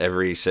 which is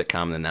every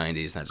sitcom in the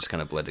 90s. That just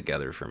kind of bled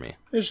together for me.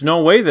 There's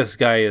no way this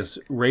guy is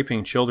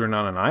raping children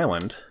on an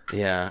island.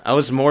 Yeah, I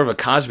was more of a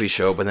Cosby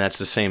Show, but that's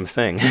the same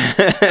thing.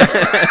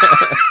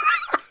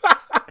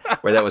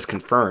 Where that was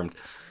confirmed.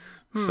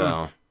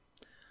 So.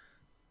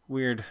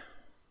 Weird.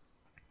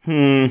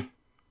 Weird.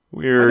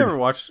 I never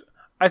watched...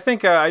 I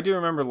think I do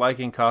remember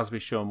liking Cosby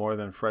Show more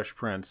than Fresh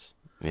Prince.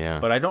 Yeah.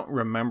 But I don't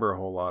remember a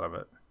whole lot of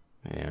it.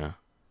 Yeah.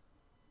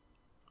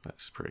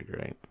 That's pretty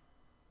great.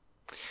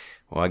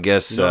 Well, I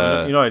guess... You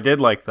know what I did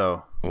like,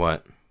 though?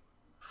 What?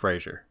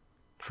 Frasier.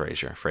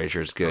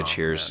 Frasier's good.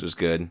 Cheers man. Was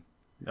good.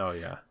 Oh,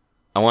 yeah.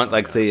 I want,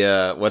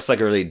 the... what's, a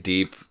really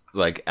deep,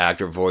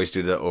 actor voice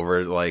do the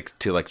over,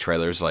 to,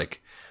 trailers,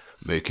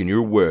 making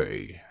your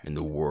way in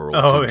the world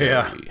today.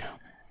 Yeah.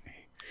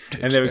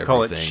 And they would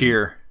call it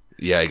cheer.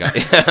 Yeah, you got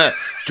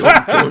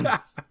dun, dun.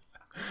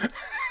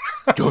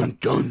 Dun,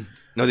 dun.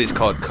 No, they just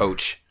call it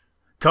Coach.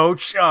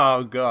 Coach?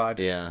 Oh, God.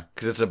 Yeah,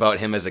 because it's about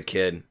him as a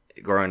kid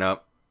growing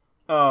up.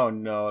 Oh,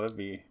 no, that'd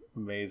be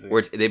amazing.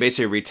 Where they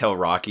basically retell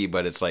Rocky,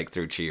 but it's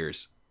through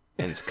Cheers.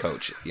 And it's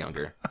Coach,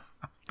 younger.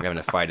 Having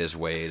to fight his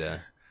way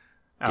to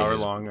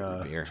hour-long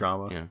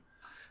drama. Yeah.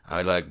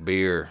 I like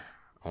beer.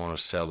 I want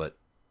to sell it.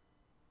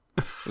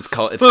 It's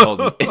called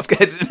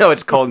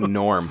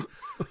Norm.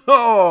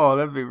 Oh,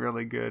 that'd be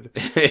really good.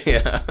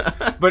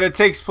 Yeah. But it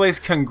takes place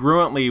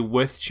congruently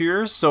with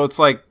Cheers, so it's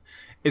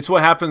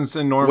what happens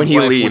in Norm's when he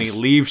life leaves. when he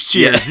leaves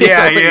Cheers.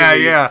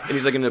 Yeah. And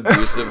he's an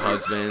abusive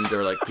husband,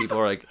 or people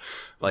are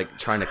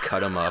trying to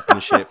cut him up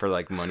and shit for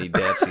money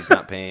debts he's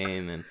not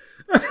paying, and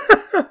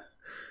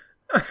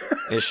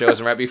it shows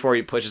him right before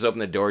he pushes open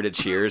the door to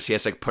Cheers. He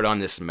has to put on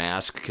this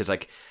mask because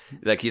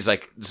he's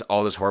just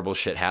all this horrible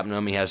shit happened to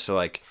him. He has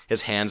to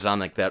his hands on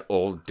that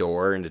old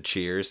door into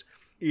Cheers.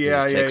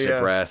 Yeah, he just takes a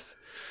breath,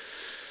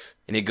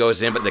 and he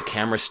goes in, but the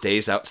camera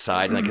stays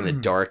outside, in the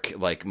dark,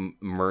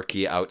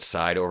 murky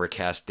outside,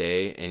 overcast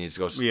day, and he just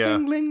goes,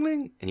 ling, ling,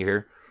 ling, and you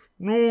hear,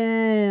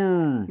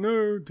 no,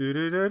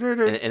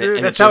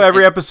 that's how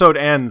every episode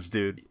ends,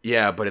 dude.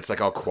 Yeah, but it's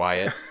all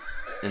quiet,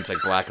 and it's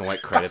black and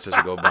white credits as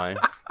it go by.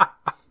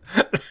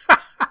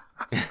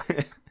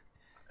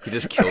 He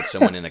just killed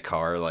someone in a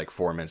car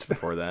 4 minutes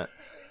before that.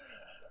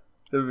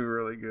 That'd be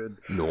really good.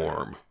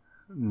 Norm.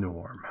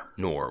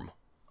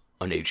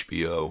 On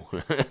HBO.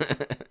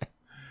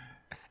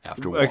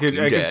 After Walking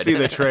I Dead. could see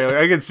the trailer.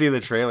 I could see the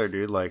trailer,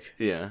 dude.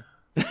 Yeah.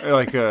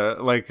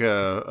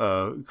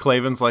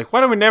 Clavin's why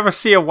don't we never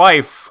see a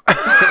wife?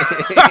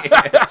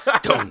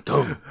 Dun.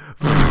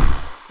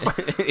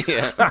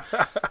 Yeah.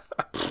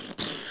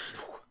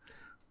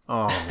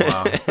 Oh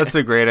wow, that's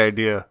a great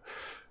idea.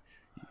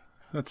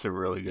 That's a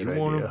really good idea.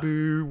 You wanna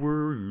be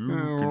where you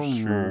can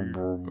see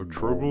the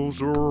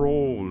troubles are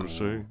all the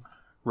same.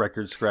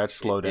 record scratch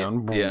slow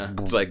down. Yeah,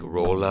 it's like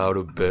roll out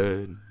of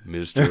bed,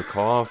 Mr.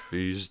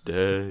 Coffee's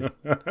dead.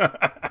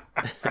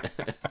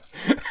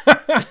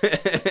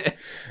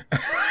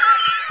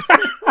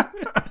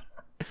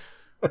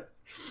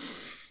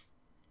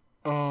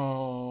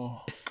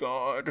 Oh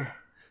God.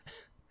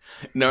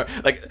 No,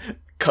 like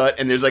cut,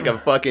 and there's like a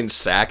fucking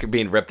sack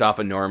being ripped off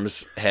of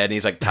Norm's head, and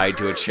he's like tied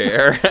to a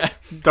chair.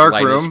 Dark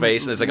light room. in his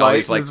face, and there's like all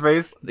these like his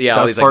face,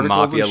 all these like particles and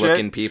mafia shit.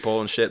 looking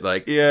people and shit.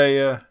 Like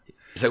Yeah.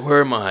 he's like,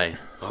 where am I?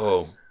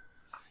 Oh,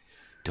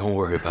 don't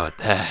worry about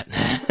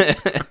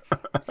that.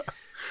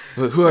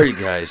 Who are you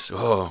guys?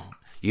 Oh,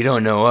 you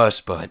don't know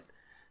us, but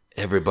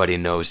everybody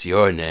knows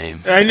your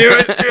name. I knew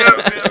it.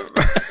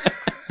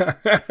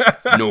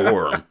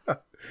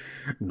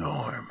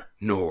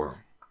 Norm.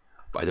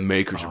 By the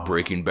makers of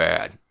Breaking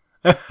Bad.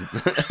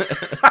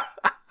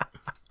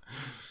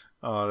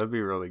 Oh, that'd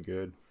be really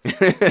good.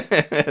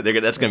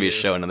 That's gonna be a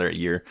show in another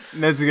year.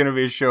 That's gonna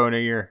be a show in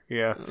a year.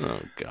 Yeah. Oh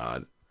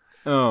God.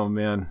 Oh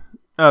man.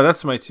 Oh,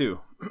 that's my 2.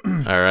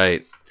 All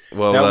right.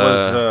 Well, that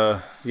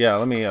was yeah.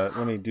 Let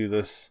me do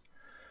this.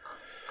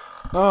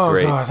 Oh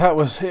great. God, that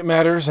was It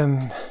Matters,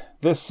 and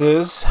this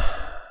is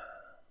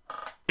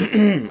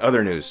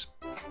other news.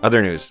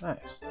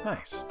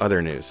 Nice.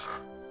 Other news.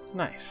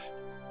 Nice.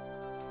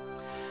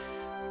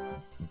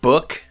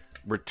 Book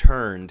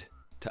returned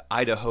to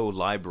Idaho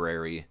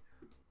Library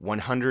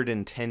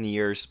 110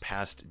 years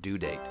past due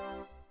date.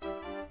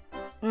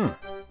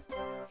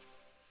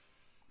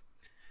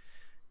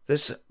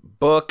 This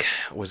book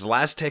was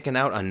last taken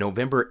out on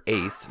November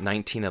 8th,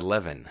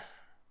 1911.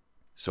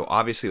 So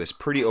obviously it was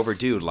pretty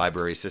overdue,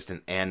 library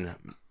assistant Anne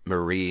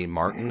Marie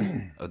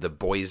Martin of the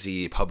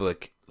Boise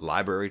Public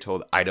Library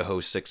told Idaho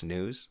 6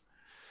 News.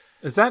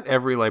 Is that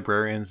every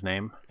librarian's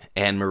name?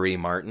 Anne Marie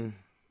Martin?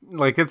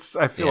 Like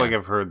I feel Yeah. like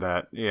I've heard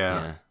that.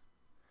 Yeah.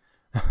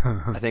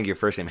 I think your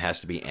first name has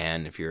to be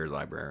Anne if you're a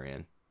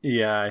librarian.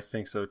 Yeah, I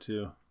think so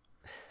too.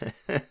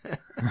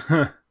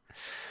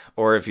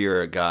 Or if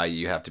you're a guy,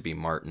 you have to be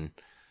Martin.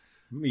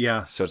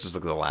 Yeah. So it's just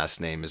like the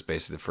last name is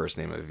basically the first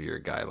name of your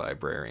guy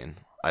librarian.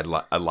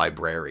 A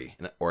library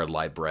or a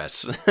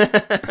libress. A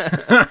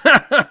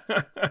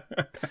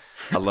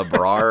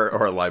labrar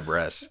or a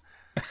libress.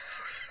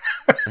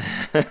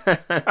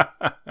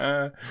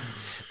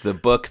 The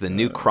book, The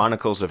New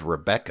Chronicles of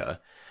Rebecca,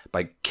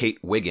 by Kate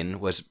Wiggin,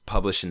 was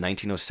published in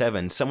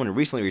 1907. Someone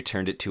recently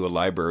returned it to a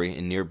library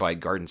in nearby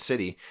Garden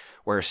City,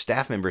 where a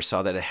staff member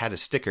saw that it had a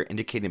sticker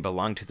indicating it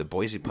belonged to the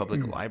Boise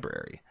Public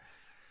Library.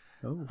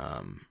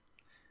 Oh.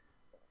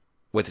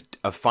 With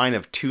a fine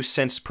of 2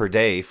 cents per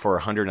day for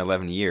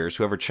 111 years,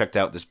 whoever checked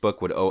out this book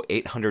would owe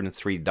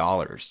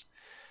 $803.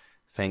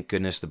 Thank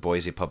goodness the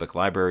Boise Public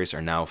Libraries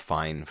are now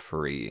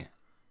fine-free.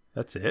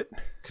 That's it?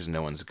 Because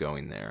no one's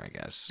going there, I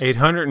guess.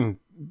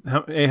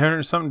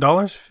 $800 something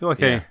dollars? I feel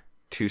like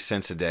 2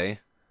 cents a day?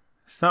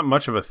 It's not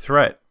much of a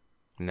threat.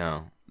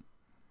 No.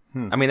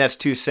 I mean, that's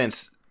 2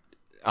 cents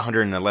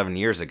 111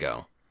 years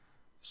ago.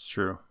 It's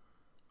true.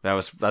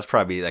 That's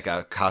probably like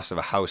a cost of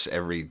a house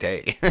every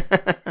day.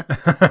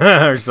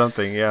 Or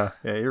something, yeah.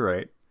 Yeah, you're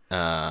right.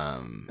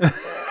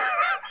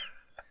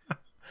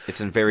 It's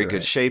in very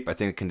good shape. I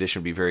think the condition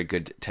would be very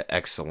good to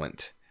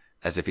excellent,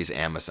 as if he's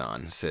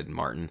Amazon, said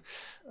Martin.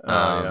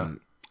 Yeah.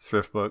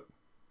 Thrift book.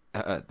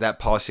 That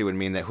policy would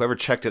mean that whoever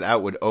checked it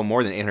out would owe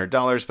more than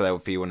 $800, but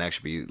that fee wouldn't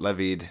actually be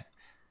levied.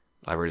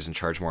 Library doesn't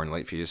charge more in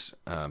late fees.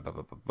 They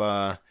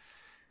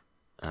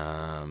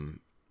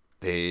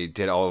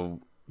did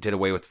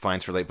away with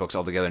fines for late books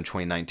altogether in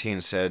 2019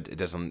 and said it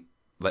doesn't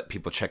let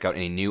people check out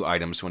any new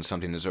items when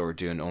something is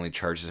overdue and only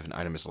charges if an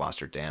item is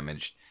lost or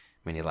damaged.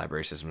 Many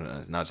library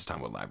systems, not just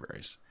talking about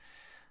libraries.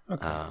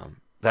 Okay.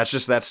 That's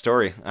just that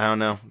story. I don't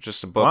know.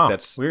 Just a book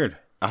that's weird.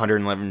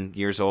 111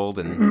 years old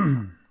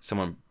and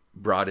someone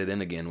brought it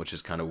in again, which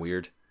is kind of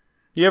weird.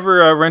 You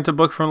ever rent a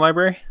book from a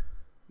library?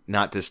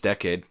 Not this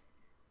decade.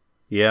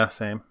 Yeah,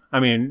 same. I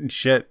mean,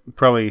 shit,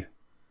 probably.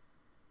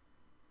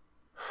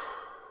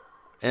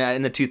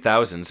 In the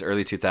 2000s,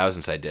 early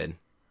 2000s, I did.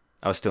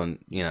 I was still,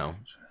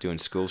 doing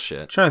school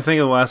shit. I'm trying to think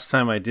of the last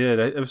time I did.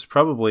 It was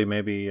probably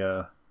maybe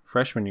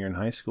freshman year in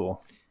high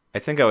school. I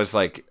think I was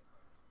like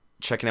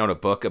checking out a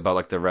book about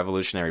like the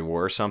Revolutionary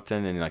War or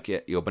something, and like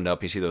you opened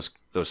up, you see those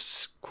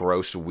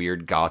gross,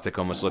 weird, gothic,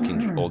 almost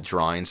looking old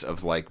drawings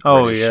of like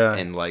British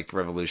and like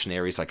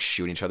revolutionaries like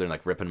shooting each other and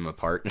like ripping them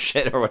apart and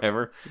shit or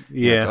whatever.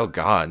 Yeah. Like, oh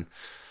God.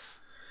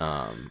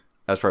 That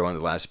was probably one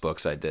of the last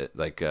books I did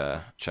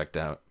checked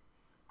out.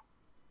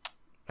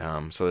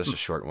 So this is a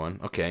short one.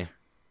 Okay.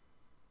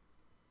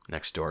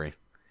 Next story.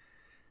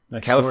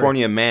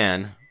 California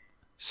man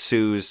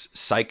sues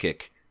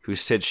psychic who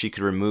said she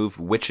could remove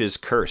witch's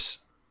curse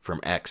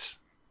from ex.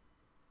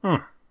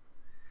 A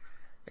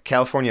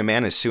California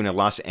man is suing a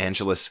Los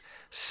Angeles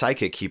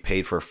psychic he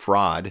paid for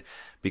fraud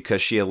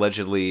because she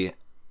allegedly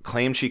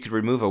claimed she could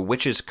remove a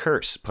witch's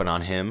curse put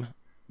on him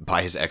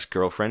by his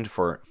ex-girlfriend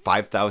for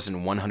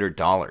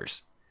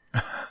 $5,100.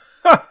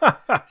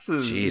 This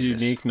is a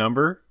unique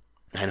number.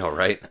 I know,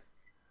 right?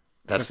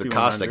 That's the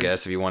cost, I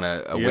guess, if you want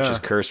a witch's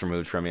curse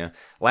removed from you.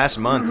 Last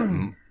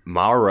month,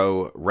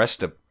 Mauro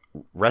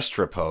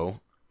Restrepo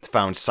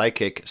found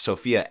psychic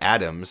Sophia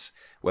Adams'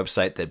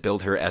 website that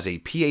billed her as a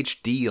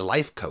PhD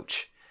life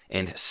coach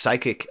and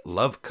psychic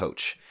love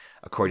coach,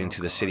 according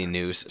to the City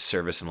News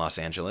Service in Los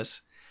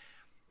Angeles.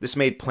 This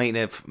made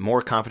plaintiff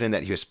more confident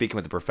that he was speaking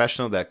with a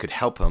professional that could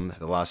help him.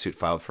 The lawsuit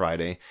filed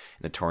Friday in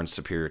the Torrance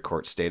Superior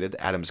Court stated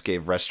Adams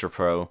gave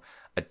Restrepo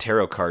a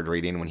tarot card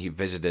reading when he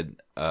visited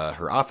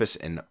her office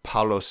in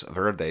Palos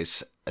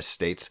Verdes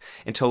Estates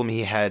and told him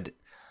he had...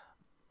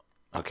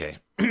 Okay,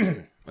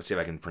 let's see if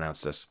I can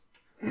pronounce this.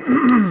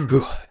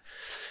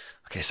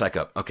 Okay, psych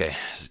up. Okay,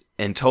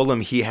 and told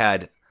him he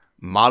had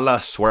mala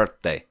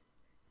suerte,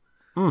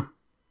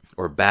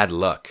 or bad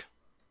luck,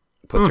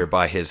 put there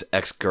by his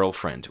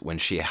ex-girlfriend when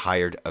she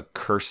hired a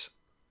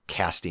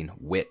curse-casting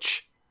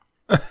witch.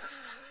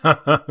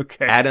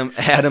 Okay.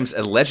 Adams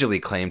allegedly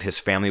claimed his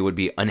family would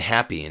be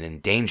unhappy and in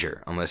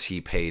danger unless he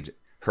paid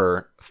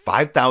her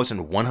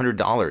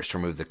 $5,100 to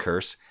remove the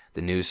curse,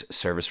 the news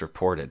service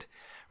reported.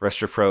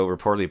 Restrepo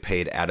reportedly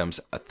paid Adams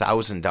a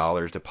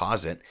 $1,000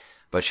 deposit,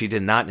 but she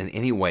did not in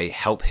any way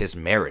help his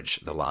marriage,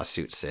 the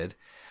lawsuit said.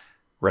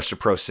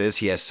 Restrepo says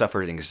he has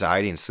suffered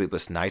anxiety and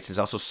sleepless nights and is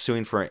also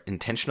suing for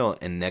intentional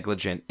and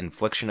negligent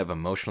infliction of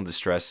emotional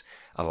distress,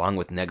 along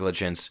with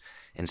negligence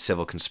and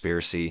civil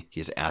conspiracy. He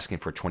is asking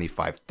for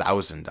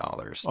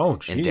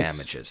 $25,000 in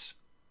damages.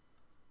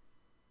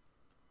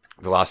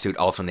 The lawsuit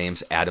also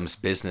names Adams'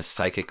 business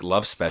psychic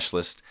love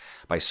specialist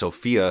by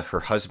Sophia,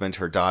 her husband,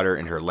 her daughter,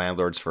 and her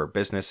landlords for her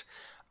business,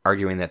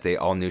 arguing that they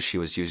all knew she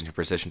was using her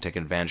position to take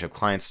advantage of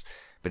clients,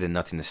 but did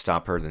nothing to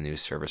stop her, the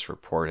news service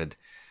reported.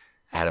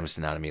 Adams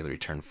did not immediately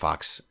return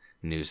Fox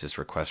News'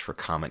 request for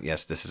comment.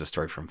 Yes, this is a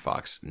story from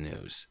Fox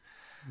News.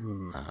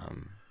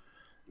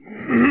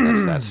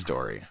 That's that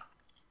story.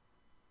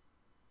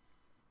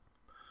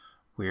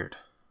 Weird.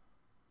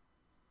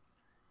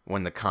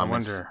 When the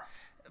comments...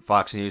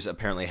 Fox News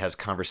apparently has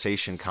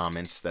conversation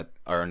comments that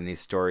are underneath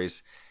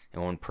stories,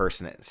 and one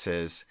person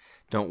says,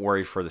 "Don't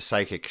worry for the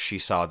psychic, she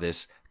saw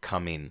this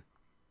coming."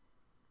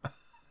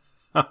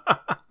 That's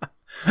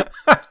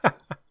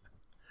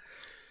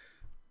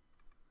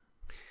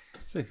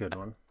a good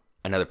one.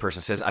 Another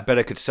person says, "I bet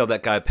I could sell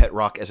that guy a pet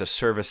rock as a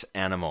service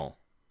animal."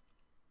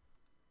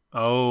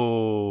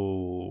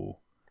 Oh.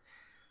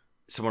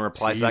 Someone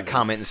replies to that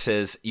comment and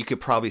says, "You could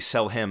probably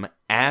sell him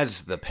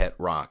as the pet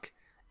rock."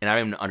 And I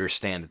don't even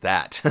understand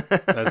that.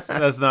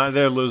 that's not.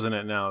 They're losing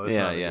it now.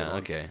 That's yeah.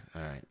 Okay.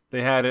 All right.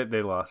 They had it.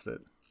 They lost it.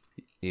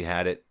 You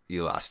had it.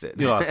 You lost it.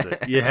 You lost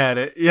it. You had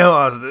it. You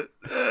lost it.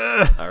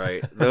 All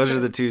right. Those are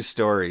the two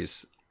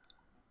stories.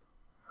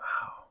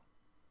 Wow.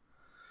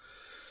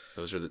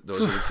 Those are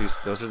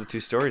the two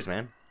stories,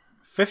 man.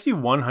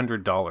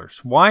 $5,100.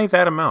 Why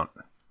that amount?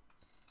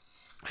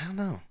 I don't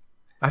know.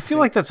 I feel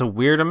like that's a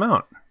weird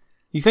amount.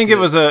 You think it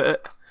was after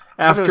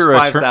if it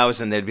was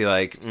 5,000, they'd be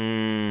like,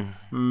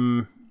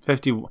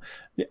 50. Do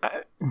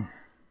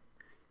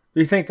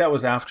you think that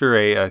was after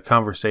a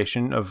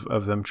conversation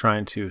of them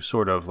trying to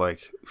sort of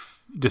like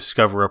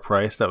discover a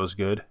price that was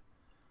good?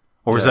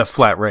 Or was that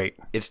flat rate?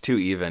 It's too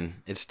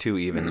even. It's too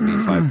even to be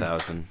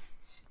 5,000.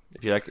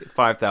 If you're like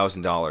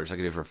 $5,000, I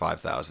could do it for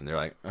 5,000. They're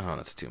like, oh,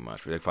 that's too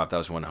much. We're like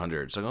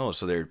 5,100. It's like, oh,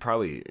 so they're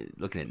probably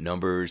looking at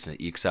numbers and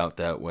it ekes out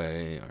that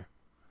way. Or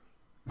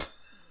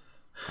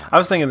I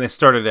was thinking they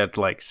started at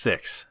like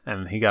 6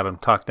 and he got him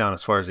talked down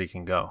as far as he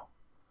can go.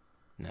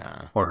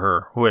 Nah. Or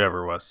her,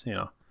 whoever it was, you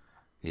know.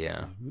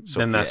 Yeah.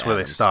 Then that's where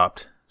they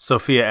stopped.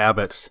 Sophia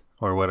Abbott's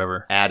or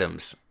whatever.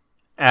 Adams.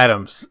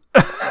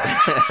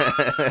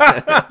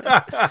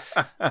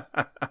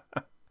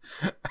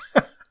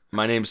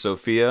 My name's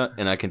Sophia,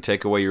 and I can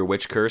take away your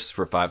witch curse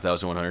for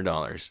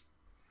 $5,100.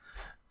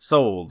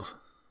 Sold.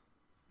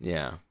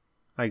 Yeah.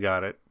 I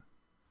got it.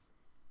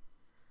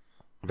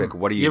 Vic,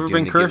 what are you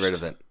doing to get rid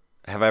of it?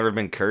 Have I ever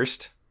been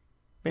cursed?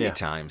 Many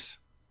times.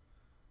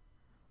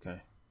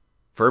 Okay.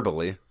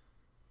 Verbally.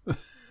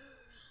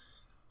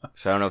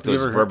 So I don't know if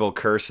those verbal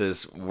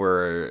curses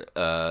were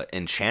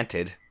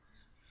enchanted.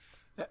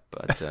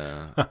 But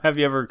have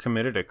you ever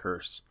committed a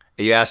curse?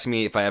 You asked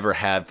me if I ever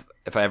have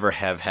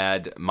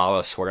had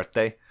mala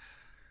suerte.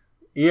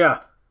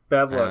 Yeah,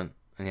 bad luck.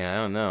 Yeah, I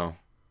don't know.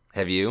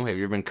 Have you? Have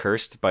you ever been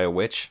cursed by a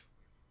witch?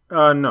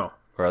 No.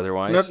 Or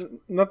otherwise?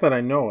 Not that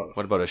I know of.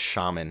 What about a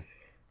shaman?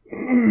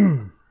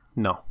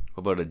 No. What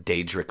about a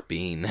Daedric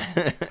bean?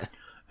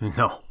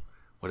 No.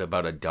 What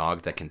about a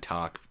dog that can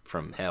talk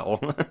from hell?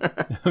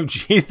 Oh,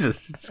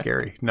 Jesus, it's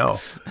scary. No.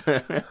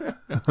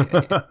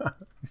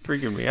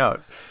 Freaking me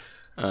out.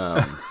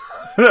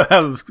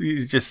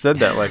 You just said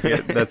that like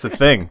that's a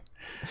thing.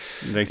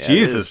 Like, yeah,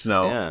 Jesus,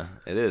 no. Yeah,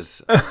 it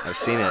is. I've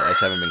seen it. I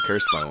just haven't been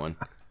cursed by one.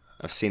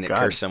 I've seen it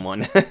curse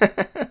someone.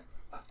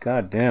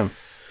 God damn.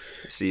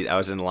 See, I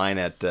was in line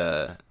at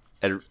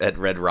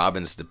Red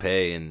Robin's to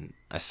pay, and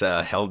I saw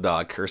a hell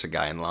dog curse a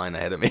guy in line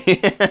ahead of me.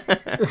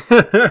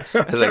 I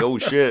was like, oh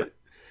shit.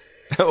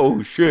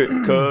 Oh shit,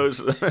 cuz.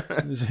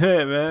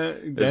 Shit,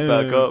 man.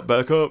 Let's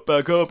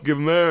back up, give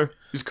him there.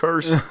 He's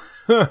cursed.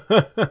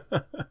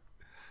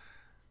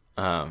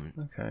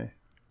 Okay.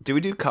 Do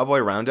we do Cowboy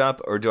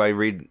Roundup, or do I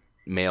read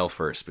mail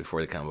first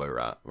before the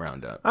Cowboy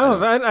Roundup?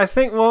 I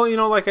think,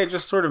 well, like I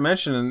just sort of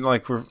mentioned, and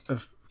like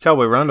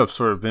Cowboy Roundup's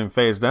sort of been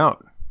phased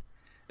out.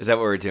 Is that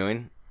what we're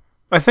doing?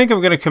 I think I'm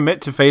going to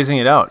commit to phasing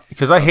it out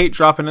because I hate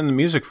dropping in the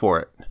music for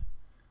it.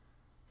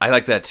 I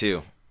like that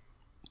too.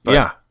 But,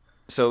 yeah.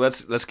 So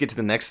let's get to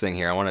the next thing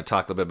here. I want to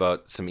talk a little bit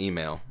about some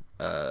email.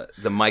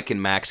 The Mike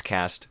and Max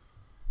cast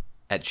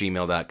at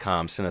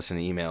gmail.com. Send us an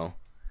email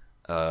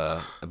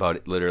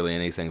about literally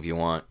anything if you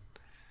want.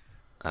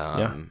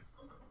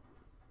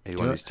 Maybe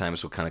one of these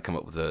times we'll kind of come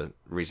up with a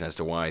reason as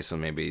to why, so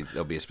maybe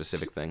there'll be a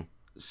specific thing.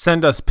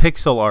 Send us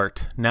pixel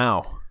art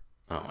now.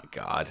 Oh my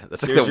God,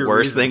 that's like the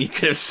worst thing you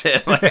could have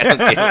said. Like, I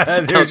don't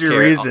care. There's your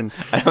reason.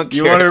 I don't care.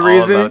 You want a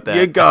reason?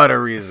 You got a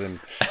reason.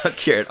 I don't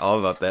care at all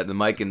about that. The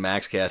Mike and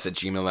Maxcast at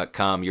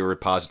gmail.com, your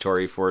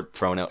repository for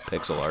throwing out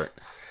pixel art.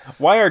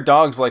 Why are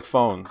dogs like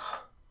phones?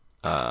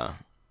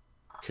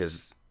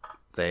 Because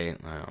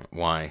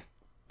why?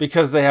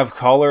 Because they have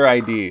caller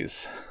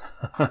IDs.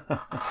 Oh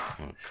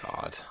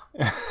God.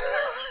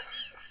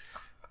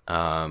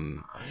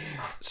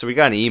 So we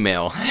got an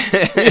email.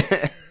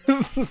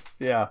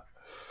 Yeah.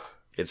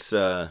 It's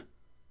from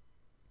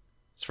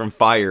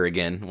Fire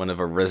again, one of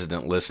our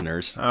resident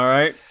listeners. All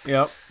right.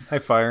 Yep. Hi,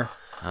 Fire.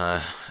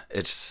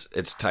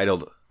 It's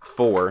titled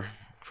 4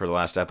 for the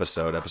last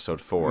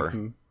episode 4.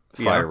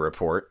 Mm-hmm. Fire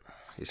Report.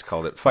 He's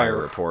called it Fire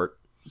Report.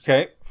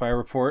 Okay. Fire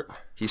Report.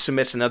 He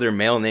submits another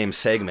mail name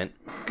segment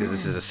because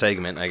this is a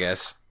segment, I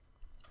guess.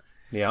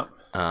 Yeah.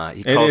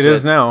 He calls it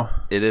is now.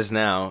 It is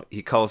now.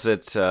 He calls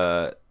it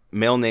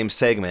mail name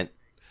segment.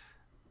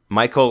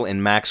 Michael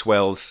and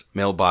Maxwell's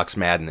Mailbox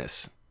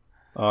Madness.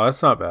 Oh,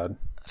 that's not bad.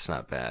 That's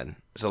not bad.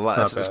 It's a lot.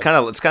 It's kind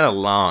of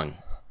long.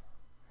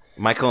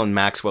 Michael and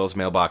Maxwell's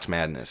Mailbox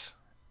Madness.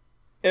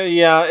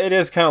 Yeah, it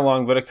is kind of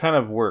long, but it kind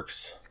of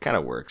works. Kind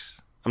of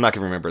works. I'm not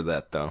gonna remember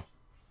that though.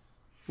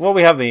 Well,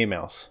 we have the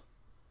emails.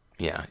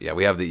 Yeah,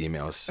 we have the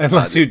emails.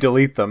 Unless you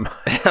delete them.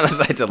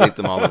 Unless I delete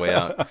them all the way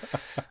out.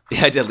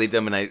 Yeah, I delete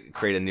them and I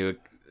create a new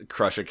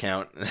Crush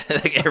account.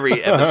 Like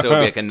every episode will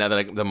be like another,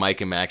 like the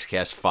Mike and Max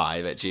Cast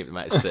 5 at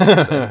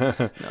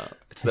gmail.com. No,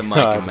 it's the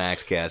Mike and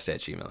Max Cast at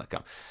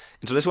gmail.com.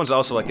 And so this one's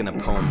also like in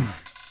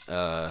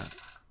a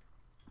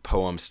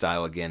poem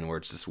style again, where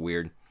it's just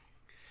weird.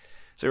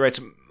 So he writes,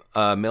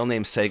 mail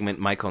name segment,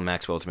 Michael and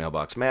Maxwell's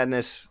Mailbox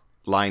Madness.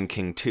 Lion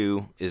King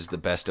 2 is the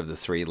best of the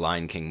 3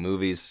 Lion King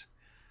movies.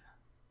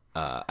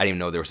 I didn't even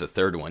know there was a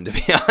third one, to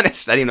be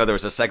honest. I didn't know there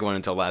was a second one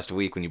until last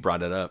week when you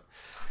brought it up.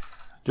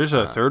 There's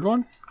a third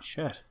one?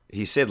 Shit.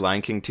 He said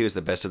Lion King 2 is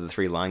the best of the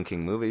 3 Lion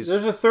King movies.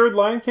 There's a third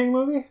Lion King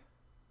movie?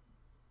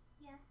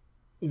 Yeah.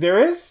 There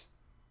is?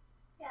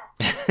 Yeah.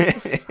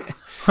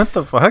 What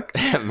the fuck?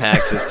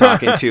 Max is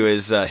talking to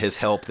his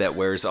help that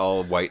wears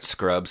all white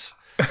scrubs.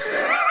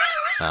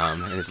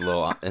 In his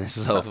little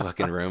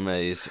fucking room that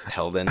he's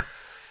held in.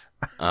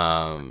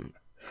 And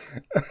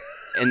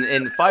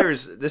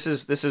Fire's this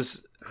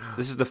is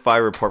the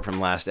Fire Report from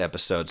last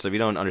episode. So if you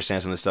don't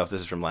understand some of this stuff,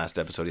 this is from last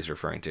episode he's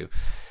referring to.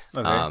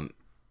 Okay.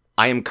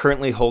 I am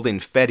currently holding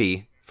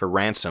Fetty for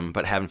ransom,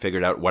 but haven't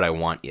figured out what I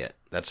want yet.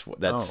 That's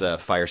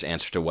Fire's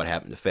answer to what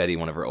happened to Fetty,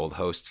 one of our old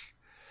hosts.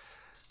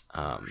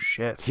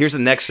 Shit. Here's the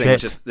next thing,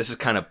 which is this is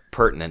kind of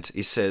pertinent.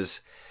 He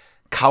says,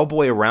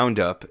 Cowboy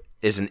Roundup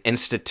is an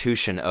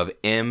institution of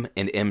M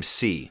and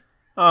MC.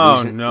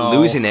 Oh, no.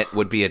 Losing it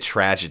would be a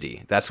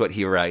tragedy. That's what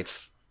he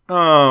writes.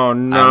 Oh,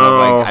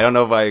 no. I don't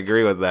know if I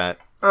agree with that.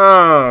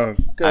 Oh,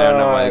 God. I don't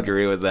know if I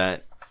agree with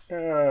that.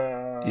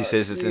 He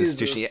says it's an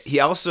Jesus. institution. He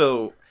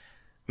also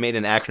made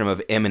an acronym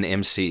of M and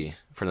MC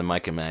for the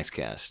Mike and Max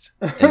cast.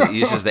 And he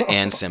uses the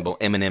and symbol,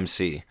 M and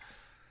MC.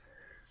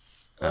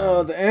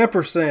 The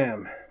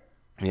ampersand.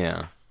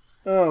 Yeah.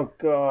 Oh,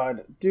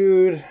 God.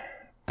 Dude.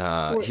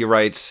 He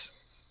writes...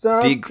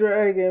 Stop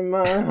dragging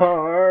my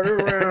heart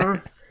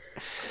around.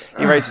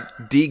 He writes,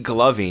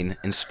 degloving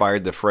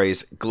inspired the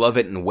phrase glove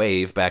it and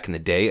wave back in the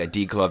day. A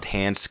degloved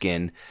hand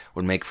skin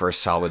would make for a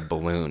solid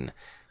balloon,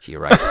 he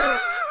writes.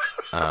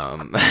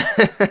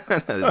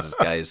 This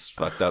guy is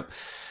fucked up.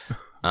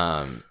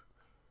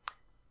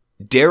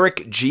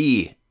 Derek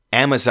G.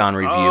 Amazon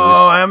Reviews.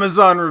 Oh,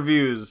 Amazon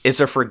Reviews. Is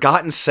a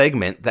forgotten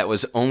segment that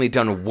was only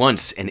done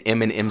once in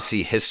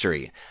M&MC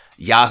history.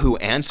 Yahoo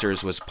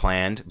Answers was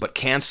planned, but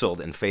canceled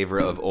in favor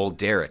of old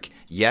Derek.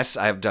 Yes,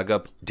 I have dug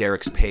up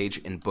Derek's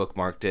page and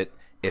bookmarked it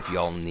if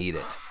y'all need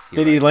it.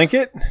 Did he link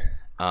it?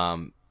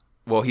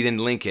 Well, he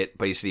didn't link it,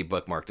 but he said he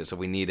bookmarked it, so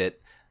we need it.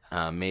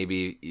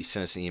 Maybe you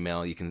send us an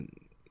email, you can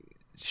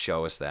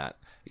show us that.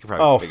 You can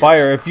probably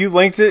Fire. If you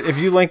linked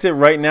it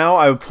right now,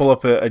 I would pull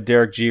up a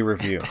Derek G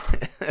review.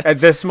 At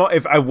this moment,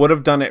 if I would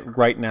have done it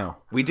right now.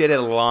 We did it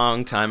a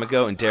long time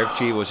ago, and Derek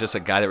G was just a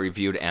guy that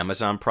reviewed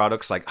Amazon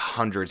products, like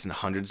hundreds and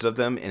hundreds of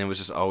them, and it was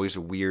just always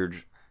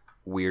weird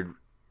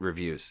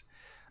reviews.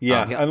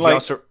 Yeah,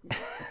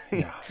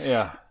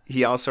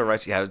 He also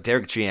writes,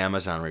 Derek G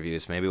Amazon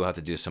reviews. Maybe we'll have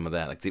to do some of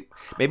that.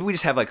 Maybe we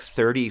just have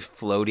 30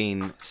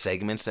 floating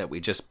segments that we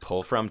just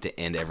pull from to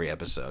end every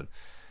episode.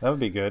 That would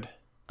be good.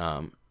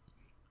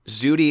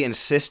 Zudi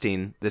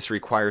insisting this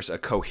requires a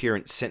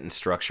coherent sentence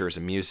structure is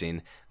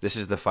amusing. This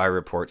is the fire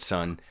report,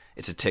 son.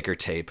 It's a ticker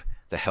tape.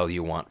 The hell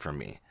you want from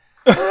me?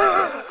 And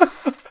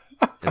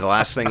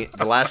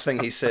the last thing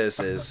he says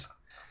is,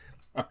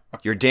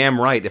 "You're damn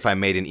right. If I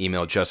made an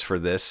email just for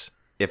this,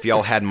 if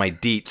y'all had my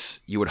deets,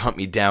 you would hunt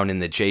me down in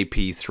the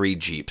JP3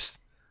 Jeeps."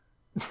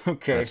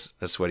 Okay.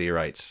 That's what he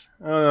writes.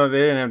 Oh no, they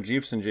didn't have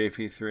Jeeps in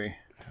JP3.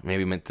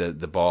 Maybe meant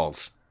the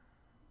balls.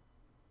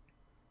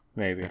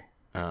 Maybe.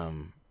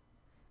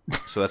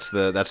 So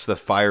that's the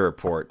fire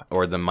report,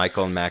 or the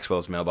Michael and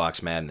Maxwell's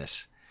Mailbox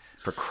Madness.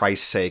 For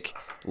Christ's sake,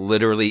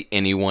 literally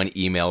anyone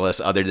email us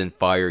other than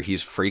Fire.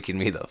 He's freaking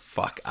me the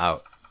fuck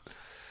out.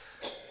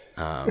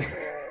 I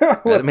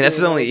mean, that's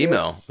the only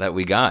email that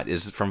we got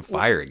is from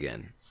Fire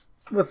again.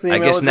 What's the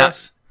email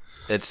address?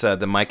 It's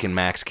the Mike and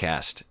Max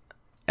cast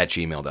at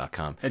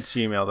gmail.com. At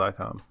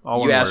gmail.com.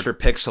 You asked for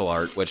pixel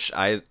art, which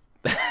I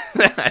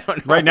don't know.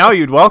 Right now,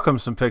 you'd welcome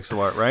some pixel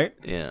art, right?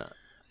 Yeah.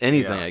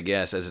 Anything, I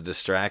guess, as a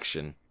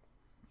distraction.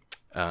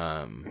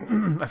 I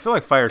feel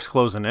like Fire's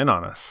closing in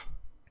on us.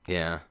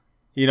 Yeah.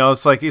 You know,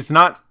 it's like it's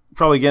not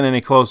probably getting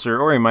any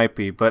closer, or he might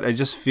be, but I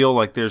just feel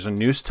like there's a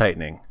noose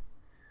tightening.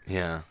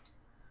 Yeah.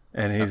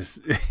 And he's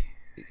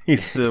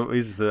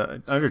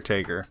the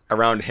Undertaker.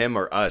 Around him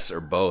or us or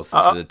both.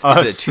 Is it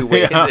a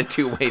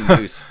two-way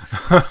noose?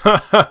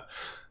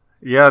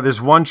 Yeah,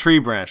 there's one tree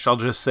branch. I'll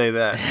just say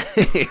that.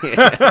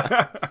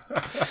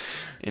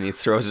 And he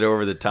throws it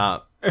over the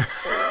top.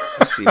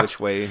 See which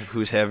way,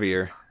 who's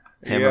heavier,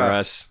 him or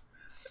us.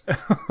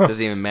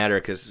 Doesn't even matter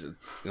because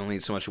you only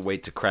need so much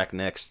weight to crack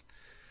next.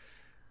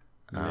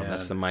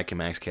 That's the Mike and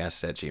Max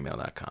cast at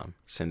gmail.com.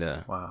 Send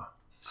an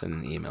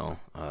email.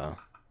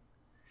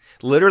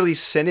 Literally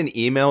send an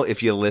email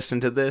if you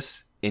listen to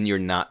this and you're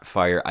not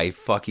Fire. I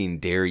fucking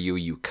dare you,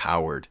 you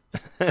coward.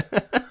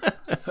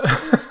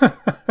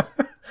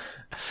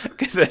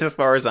 Because as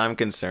far as I'm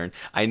concerned,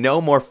 I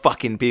know more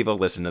fucking people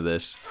listen to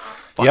this.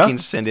 Fucking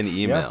send an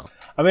email. Yeah.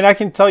 I mean, I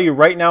can tell you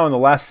right now in the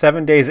last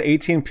 7 days,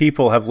 18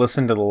 people have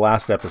listened to the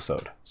last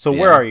episode. So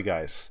where are you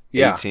guys?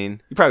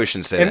 18? You probably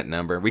shouldn't say that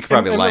number. We could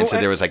probably lie and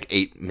say there was like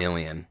 8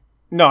 million.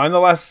 No, in the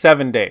last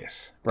 7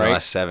 days, right? In the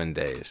last 7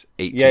 days.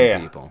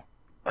 18 people.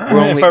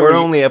 We're We're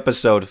only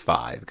episode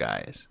 5,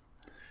 guys.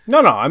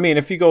 No. I mean,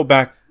 if you go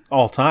back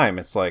all time,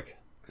 it's like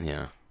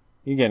you're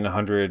getting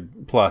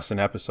 100 plus an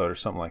episode or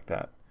something like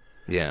that.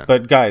 Yeah.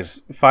 But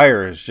guys,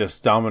 Fire is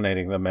just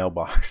dominating the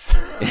mailbox.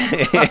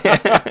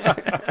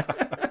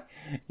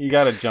 You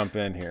got to jump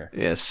in here.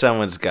 Yeah,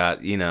 someone's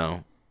got,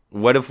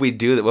 what if we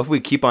do that? What if we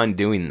keep on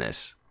doing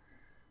this?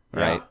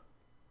 Right? Yeah.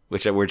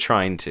 Which we're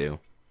trying to.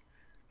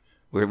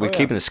 We're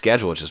keeping the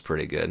schedule, which is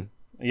pretty good.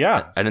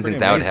 Yeah. I didn't think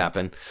that would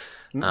happen.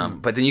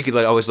 But then you could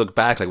always look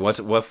back, what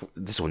if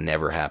this will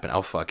never happen?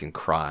 I'll fucking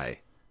cry.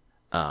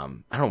 I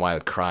don't know why I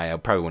would cry. I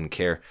probably wouldn't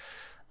care.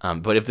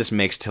 But if this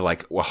makes to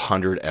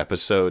 100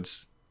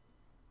 episodes,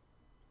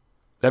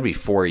 that'd be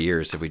 4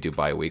 years if we do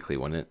bi-weekly,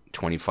 wouldn't it?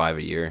 25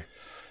 a year.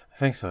 I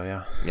think so,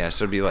 yeah. Yeah,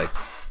 so it'd be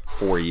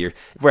 4 years.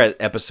 If we're at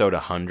episode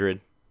 100,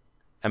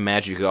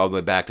 imagine you go all the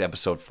way back to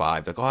episode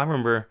 5. I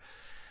remember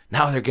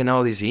now they're getting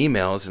all these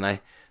emails and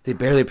they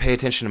barely pay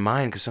attention to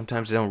mine because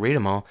sometimes they don't read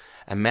them all.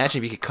 Imagine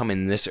if you could come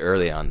in this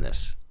early on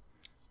this.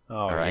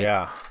 Oh, right?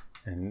 Yeah.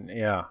 And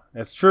yeah,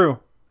 that's true.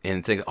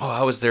 And think,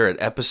 I was there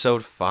at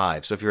episode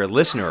 5. So if you're a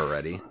listener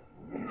already,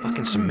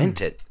 fucking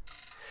cement it.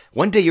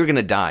 One day you're going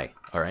to die,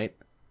 all right?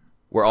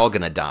 We're all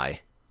going to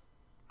die.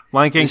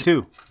 Lion King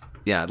 2.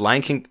 Yeah,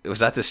 Lion King.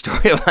 Was that the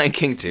story of Lion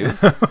King 2?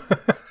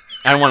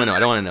 I don't want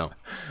to know.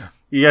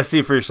 You got to see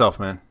it for yourself,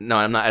 man. No,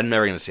 I'm not. I'm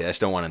never going to see it. I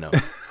just don't want to know.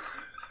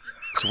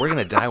 So we're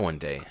going to die one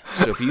day.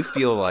 So if you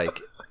feel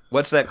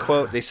what's that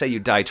quote? They say you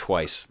die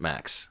twice,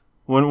 Max.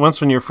 Once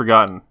when you're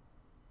forgotten.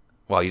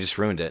 Wow, you just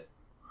ruined it.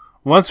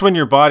 Once when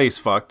your body's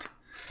fucked,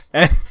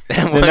 and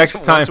the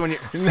next time.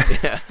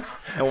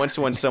 And once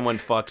when someone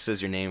fucks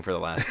says your name for the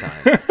last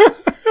time.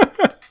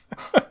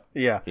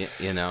 Yeah.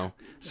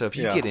 So if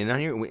you get in on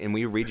here and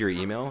we read your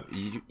email,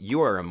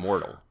 you are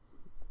immortal.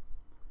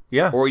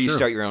 Yeah. Or you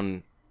start your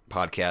own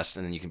podcast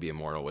and then you can be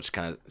immortal, which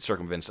kind of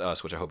circumvents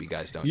us, which I hope you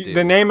guys don't do.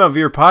 The name of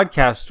your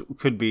podcast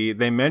could be,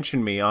 they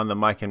mentioned me on the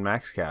Mike and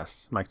Max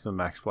cast. Mike and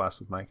Max Blast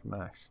with Mike and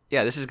Max.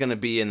 Yeah, this is going to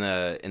be in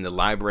the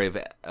library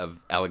of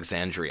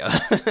Alexandria.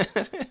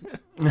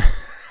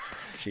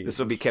 This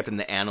will be kept in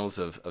the annals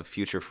of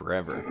future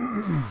forever.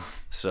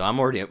 So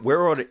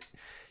we're already,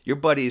 your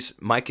buddies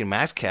Mike and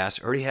Max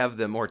cast already have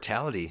the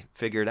mortality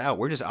figured out.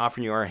 We're just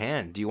offering you our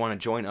hand. Do you want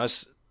to join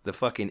us, the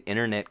fucking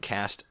internet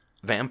cast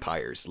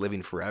vampires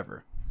living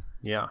forever?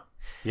 Yeah.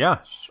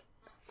 Yeah.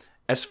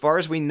 As far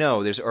as we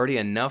know, there's already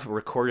enough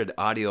recorded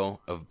audio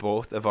of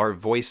both of our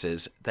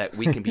voices that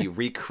we can be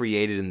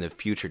recreated in the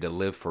future to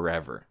live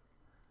forever.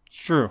 It's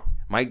true.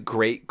 My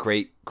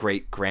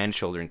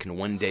great-great-great-grandchildren can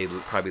one day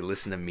probably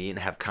listen to me and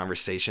have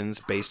conversations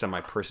based on my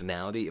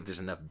personality if there's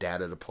enough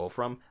data to pull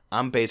from.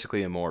 I'm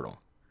basically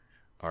immortal.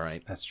 All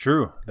right? That's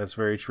true. That's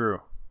very true.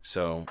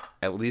 So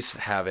at least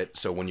have it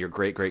so when your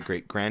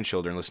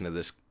great-great-great-grandchildren listen to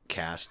this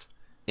cast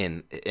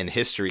in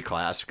history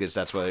class because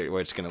that's what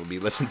it's going to be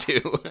listened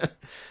to.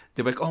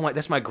 They're like, oh my,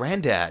 that's my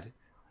granddad.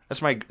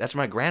 That's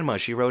my grandma.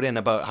 She wrote in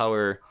about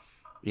how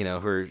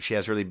she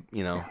has really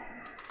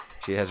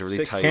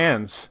Sick tight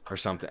hands or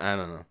something. I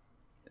don't know.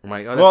 I'm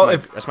like,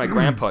 that's my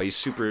grandpa.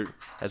 He's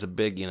has a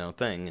big,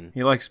 thing. And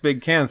he likes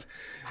big cans.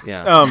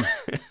 yeah.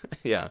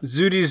 Yeah.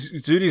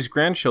 Zudi's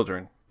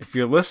grandchildren. If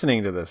you're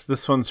listening to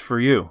this one's for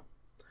you.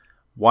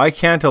 Why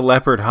can't a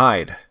leopard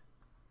hide?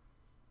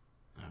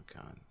 Oh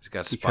God, he's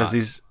got spots.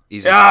 Because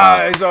he's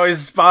always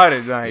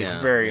spotted. Nice, Yeah,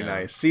 very yeah.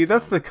 nice. See,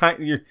 that's the kind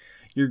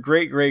your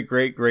great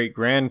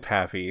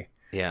grandpappy.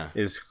 Yeah.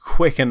 Is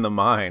quick in the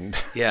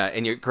mind. Yeah,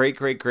 and your great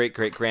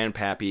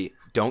grandpappy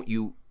don't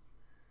you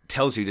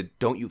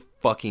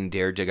fucking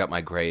dare dig up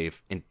my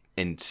grave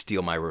and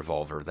steal my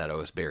revolver that I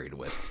was buried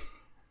with.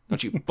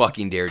 Don't you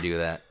fucking dare do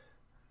that.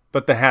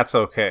 But the hat's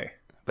okay.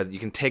 But you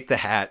can take the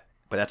hat,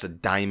 but that's a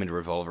diamond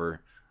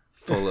revolver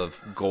full of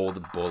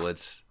gold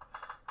bullets.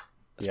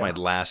 That's my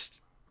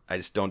last. I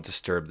just don't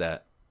disturb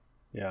that.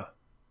 Yeah.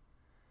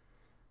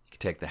 You can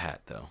take the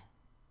hat though.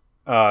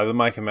 The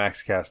Mike and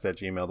Max cast at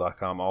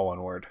gmail.com, all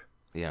one word.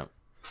 Yeah.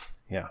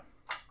 Yeah.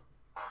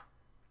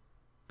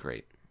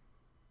 Great.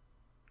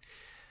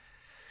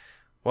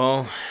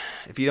 Well,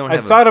 if you don't I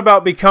have thought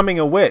about becoming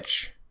a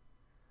witch,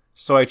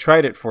 so I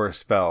tried it for a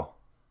spell.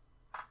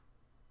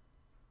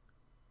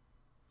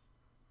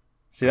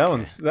 See, that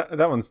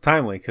one's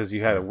timely because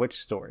you had a witch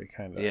story,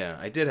 kind of. Yeah,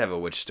 I did have a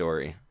witch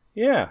story.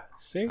 Yeah,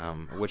 see? A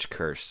witch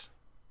curse.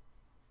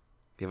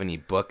 Do you have any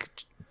book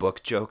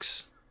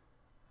jokes?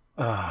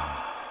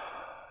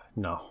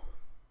 No.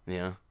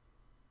 Yeah.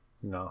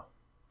 No.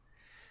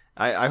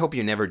 I hope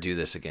you never do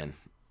this again.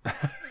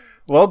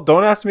 Well,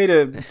 don't ask me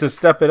to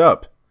step it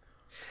up.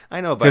 I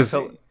know, but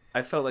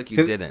I felt like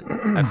you didn't.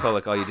 I felt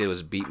like all you did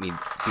was beat me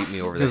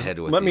over the head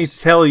with. Let me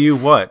tell you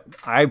what,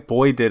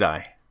 did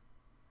I.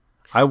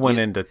 I went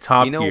into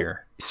top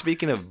gear.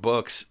 Speaking of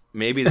books,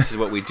 maybe this is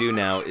what we do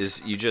now: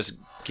 is you just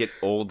get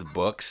old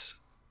books,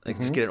 like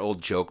just get an old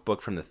joke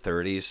book from the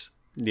 30s.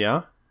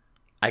 Yeah.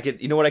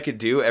 You know what I could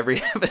do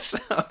every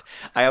episode?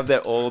 I have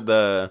that old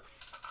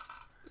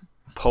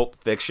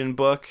Pulp Fiction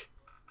book.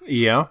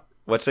 Yeah.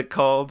 What's it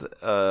called?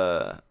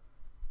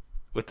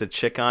 With the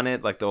chick on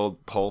it, like the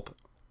old pulp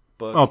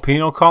book. Oh,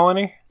 Penal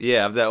Colony? Yeah,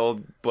 I have that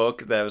old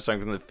book that was from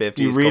the 50s.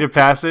 You read a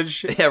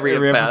passage? Yeah, read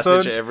a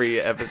passage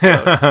every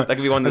episode. That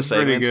could be one of the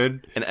segments. Pretty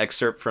good. An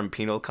excerpt from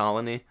Penal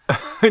Colony.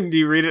 Do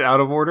you read it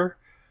out of order?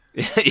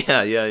 Yeah.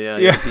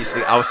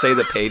 I'll say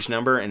the page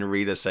number and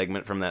read a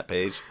segment from that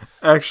page.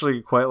 I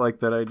actually quite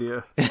like that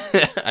idea.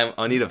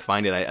 I'll need to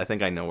find it. I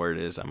think I know where it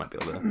is. I might be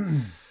able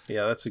to.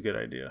 Yeah, that's a good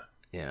idea.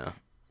 Yeah.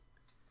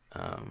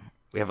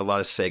 We have a lot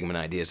of segment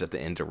ideas at the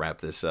end to wrap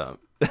this up.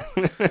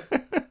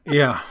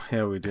 Yeah,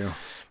 we do.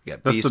 We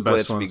got That's the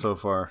best one so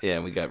far. Yeah,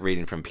 we got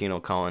reading from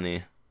Penal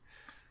Colony.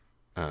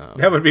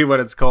 That would be what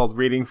it's called,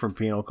 reading from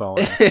Penal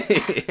Colony.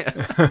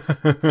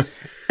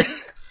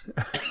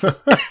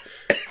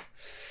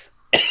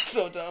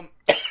 So dumb.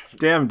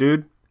 Damn,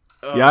 dude.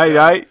 Oh,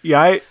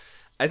 Yeah.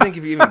 I think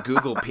if you even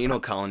Google Penal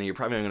Colony, you're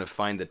probably not going to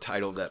find the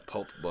title of that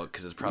pulp book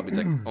because it's probably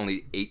like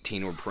only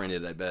 18 were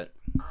printed, I bet.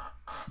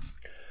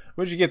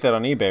 Where'd you get that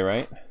on eBay,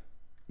 right?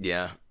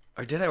 Yeah.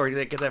 Or did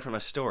I get that from a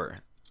store?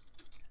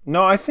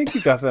 No, I think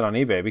you got that on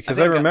eBay because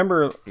I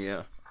remember...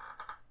 Yeah.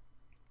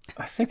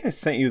 I think I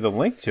sent you the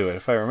link to it,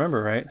 if I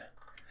remember right.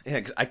 Yeah,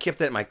 'cause I kept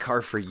that in my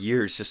car for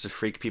years just to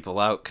freak people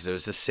out because it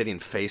was just sitting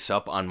face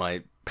up on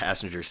my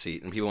passenger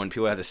seat. And when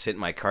people had to sit in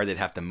my car, they'd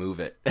have to move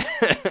it.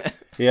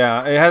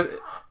 Yeah,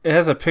 it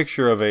has a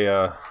picture of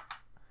a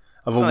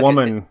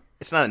woman.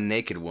 It's not a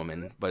naked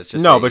woman, but it's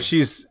just but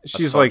she's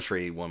like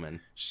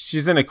woman.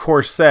 She's in a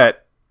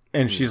corset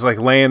and she's like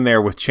laying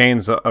there with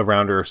chains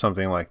around her or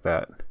something like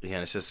that. Yeah,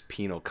 and it's just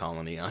Penal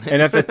Colony on it.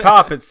 And at the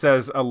top it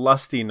says a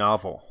lusty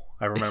novel.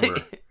 I remember.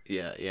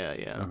 Yeah.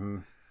 Mm-hmm.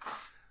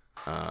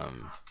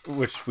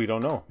 Which we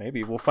don't know.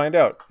 Maybe we'll find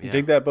out. Yeah.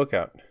 Dig that book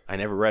out. I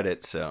never read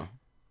it, so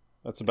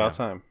that's about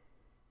time.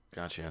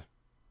 Gotcha.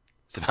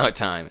 It's about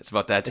time. It's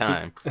about that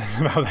time. It's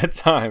about that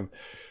time.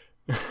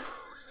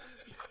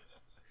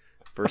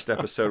 First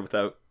episode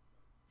without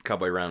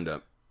Cowboy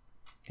Roundup.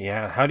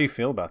 Yeah, how do you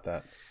feel about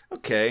that?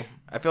 Okay.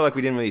 I feel like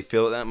we didn't really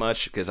feel it that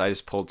much because I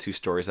just pulled 2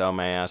 stories out of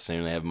my ass and I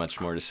didn't have much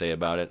more to say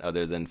about it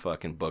other than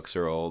fucking books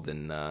are old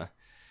and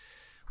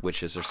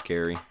witches are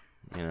scary,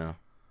 you know?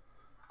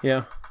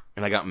 Yeah.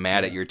 And I got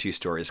mad at your 2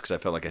 stories because I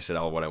felt like I said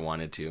all what I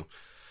wanted to.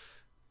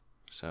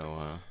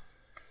 So,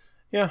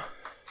 yeah.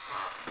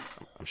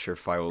 I'm sure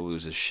Fi will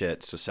lose his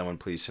shit, so someone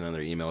please send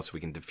another email so we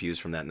can diffuse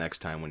from that next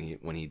time when he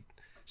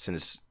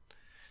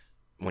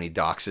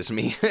doxes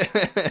me.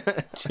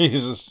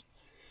 Jesus.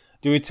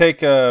 Do we take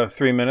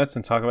 3 minutes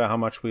and talk about how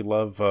much we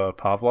love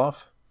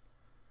Pavlov?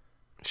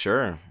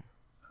 Sure.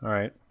 All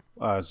right.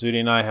 Zudi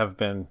and I have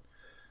been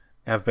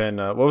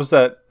what was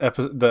that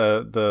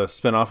the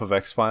spin-off of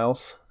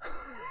X-Files?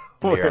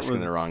 You're asking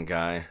the wrong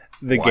guy.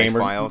 The Gamer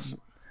Files.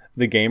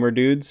 The Gamer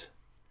dudes.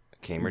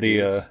 Gamer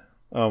dudes.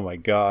 Oh my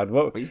God!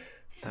 What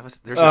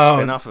There's a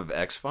spin-off of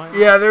X-Files?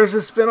 Yeah, there's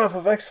a spin-off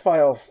of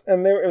X-Files,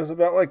 and it was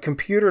about like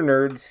computer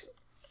nerds.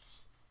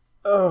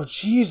 Oh,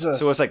 Jesus.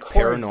 So it was like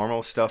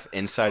paranormal stuff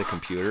inside a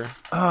computer?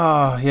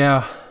 Oh,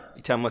 yeah.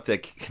 You talking about the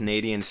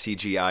Canadian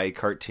CGI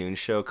cartoon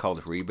show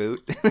called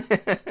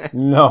Reboot?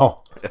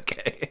 No.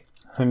 Okay.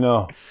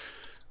 No. I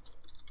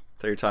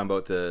thought you were talking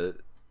about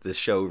the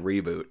show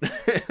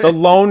Reboot. The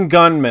Lone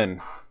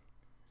Gunman.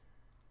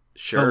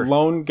 Sure. The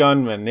Lone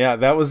Gunman. Yeah,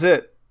 that was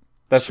it.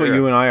 That's Sure. what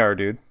you and I are,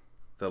 dude.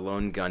 The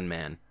Lone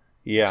Gunman.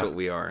 Yeah. That's what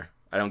we are.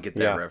 I don't get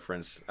that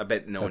reference. I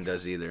bet no one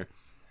does either.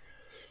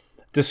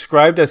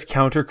 Described as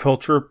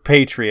counterculture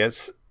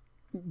patriots,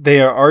 they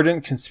are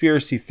ardent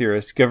conspiracy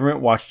theorists,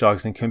 government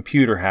watchdogs, and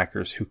computer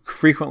hackers who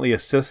frequently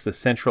assist the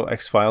central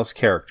X-Files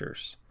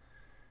characters.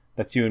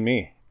 That's you and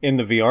me. In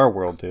the VR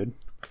world, dude.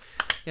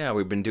 Yeah,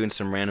 we've been doing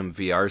some random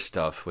VR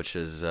stuff, which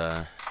is...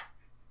 I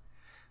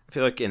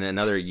feel like in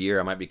another year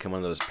I might become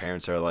one of those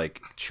parents that are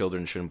like,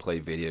 children shouldn't play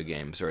video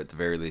games, or at the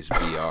very least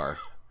VR.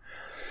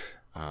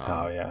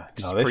 Oh, yeah.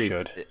 No, It's they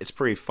should. It's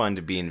pretty fun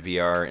to be in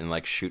VR and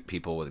like shoot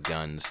people with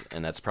guns,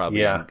 and that's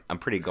probably... Yeah. I'm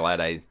pretty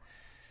glad I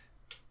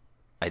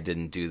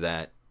didn't do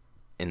that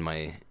in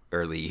my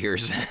early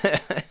years.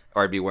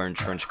 Or I'd be wearing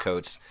trench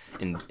coats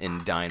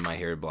and dyeing my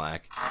hair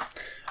black.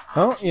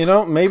 Well,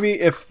 maybe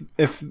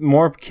if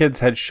more kids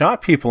had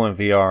shot people in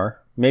VR,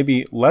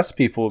 maybe less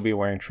people would be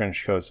wearing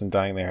trench coats and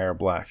dyeing their hair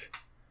black.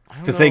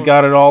 Because they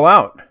got it all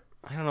out.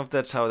 I don't know if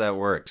that's how that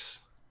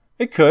works.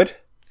 It could.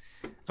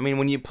 I mean,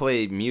 when you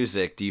play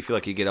music, do you feel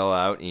like you get all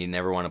out and you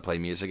never want to play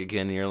music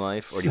again in your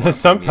life? Or do you want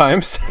to play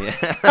Sometimes.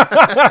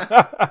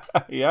 Yeah.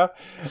 Yeah.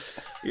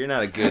 You're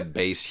not a good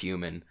base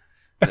human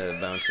to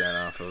bounce that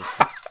off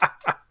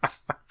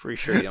of. Pretty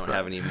sure you don't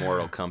have any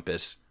moral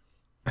compass.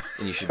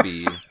 And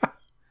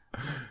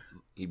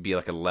you'd be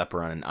like a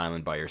leper on an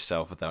island by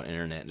yourself without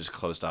internet and just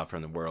closed off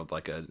from the world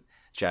like a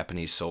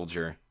Japanese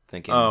soldier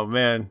thinking... Oh,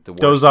 man. The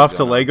worst Doze is off to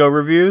going on. Lego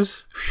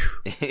reviews?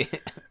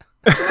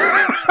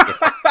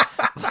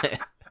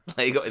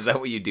 Lego, is that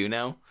what you do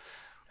now?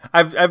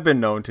 I've been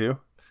known to.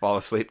 Fall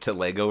asleep to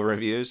Lego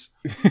reviews?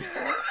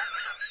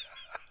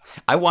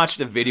 I watched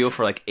a video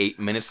for like 8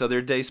 minutes the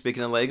other day,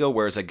 speaking of Lego,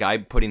 where it's a guy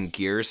putting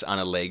gears on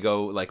a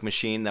Lego like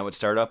machine that would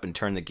start up and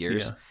turn the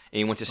gears. Yeah. And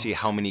he went to see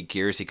how many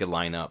gears he could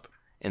line up.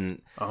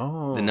 And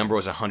the number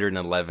was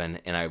 111,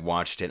 and I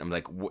watched it. I'm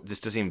like, this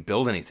doesn't even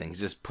build anything. He's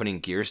just putting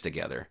gears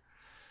together.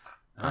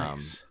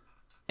 Nice.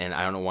 And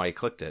I don't know why he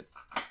clicked it.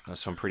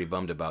 So I'm pretty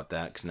bummed about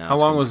that. Cause now How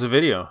long was the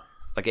video?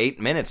 like 8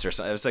 minutes or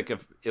something. It was like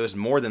it was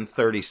more than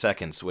 30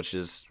 seconds, which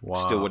is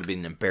still would have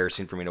been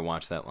embarrassing for me to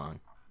watch that long.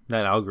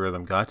 That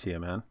algorithm got to you,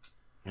 man.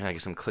 Yeah, I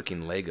guess I'm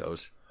clicking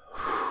Legos.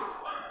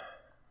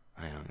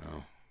 I don't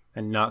know.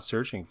 And not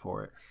searching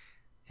for it.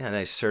 Yeah, and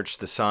I searched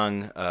the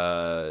song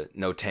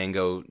No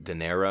Tango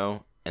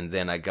Dinero, and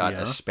then I got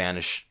a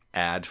Spanish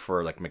ad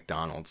for like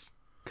McDonald's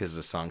because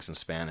the song's in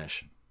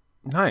Spanish.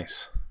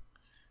 Nice.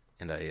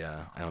 And I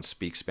don't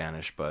speak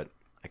Spanish, but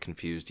I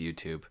confused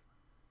YouTube.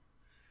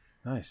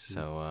 Nice.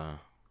 So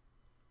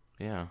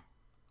yeah.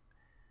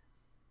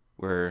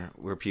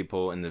 We're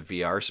people in the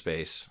VR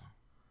space.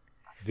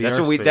 That's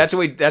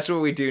what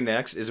we do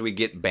next is we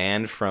get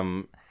banned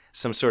from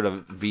some sort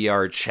of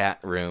VR chat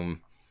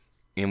room,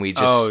 and we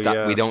just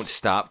we don't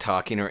stop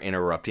talking or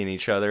interrupting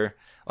each other.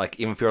 Like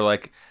even if you're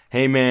like,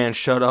 "Hey man,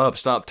 shut up,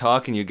 stop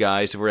talking, you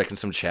guys." If we're like in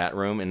some chat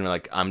room and we're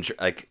like, "I'm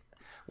like,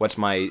 what's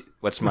my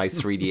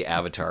 3D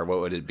avatar?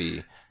 What would it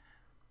be?"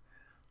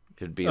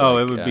 It'd be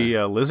it would be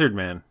a lizard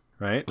man,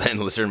 right?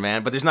 Lizard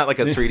man, but there's not like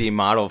a 3D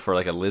model for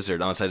like a lizard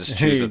unless I just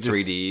choose a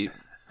 3D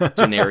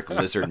generic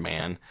lizard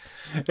man.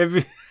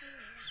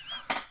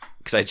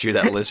 Because I drew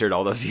that lizard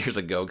all those years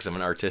ago because I'm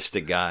an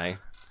artistic guy.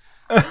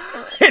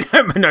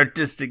 I'm an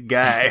artistic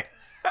guy.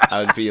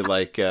 I'd be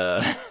like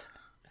a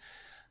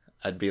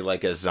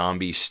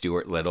zombie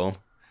Stuart Little,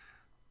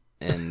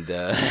 and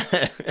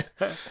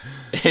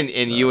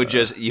and you would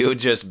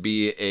just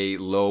be a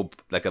low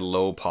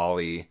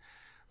poly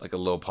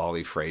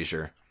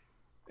Frasier.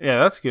 Yeah,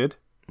 that's good.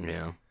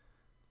 Yeah.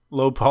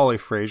 Low poly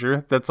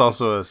Frasier. That's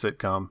also a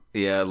sitcom.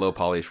 Yeah, low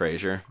poly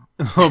Frasier.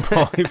 Low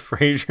poly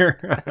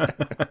Frasier.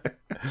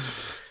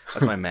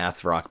 That's my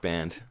math rock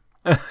band.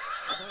 I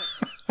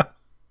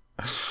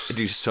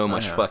do so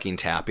much fucking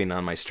tapping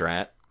on my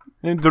Strat.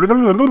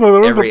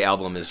 Every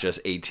album is just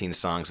 18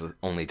 songs with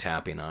only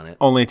tapping on it.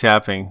 Only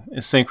tapping.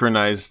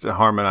 Synchronized,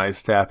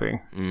 harmonized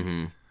tapping.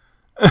 Mm-hmm.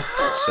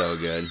 So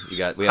good.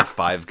 We have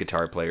 5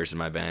 guitar players in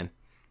my band.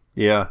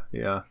 Yeah.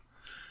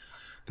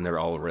 And they're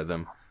all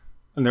rhythm.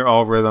 And they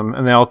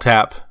all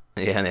tap.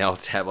 Yeah, and they all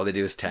tap. All they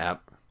do is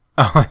tap.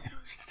 All they do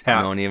is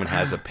tap. No one even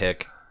has a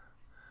pick.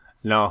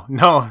 No,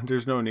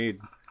 there's no need.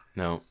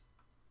 No.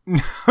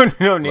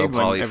 No need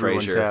Low when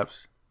everyone Frasier.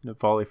 taps. The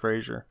Polly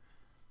Frasier.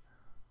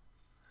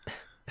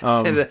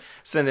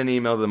 Send an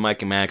email to the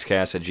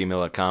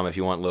mikeandmaxcast@gmail.com if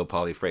you want low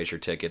poly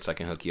Frasier tickets. I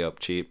can hook you up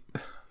cheap.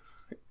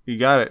 You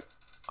got it.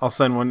 I'll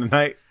send one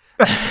tonight.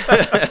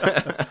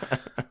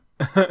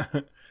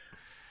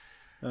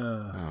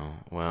 Oh,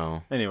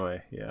 well.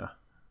 Anyway, yeah.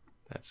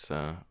 That's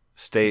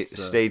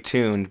stay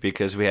tuned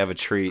because we have a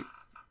treat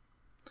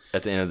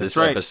at the end of this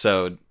right.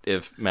 episode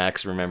if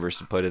Max remembers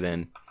to put it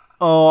in.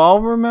 Oh,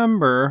 I'll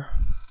remember.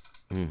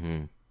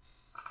 Mm-hmm.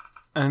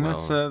 And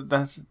that's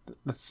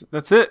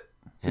it.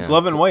 Yeah.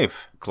 Glove and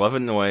wave. Glove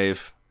and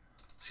wave.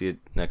 See you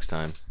next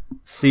time.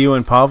 See you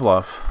in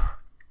Pavlov.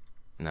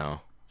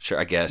 No. Sure,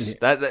 I guess.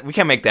 That we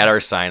can't make that our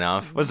sign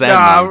off. What's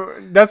that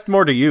mean? That's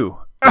more to you.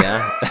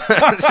 Yeah.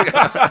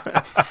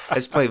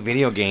 Let's play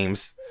video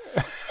games.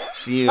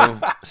 See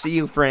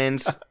you,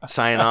 friends.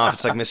 Signing off.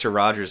 It's like Mr.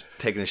 Rogers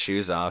taking his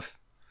shoes off.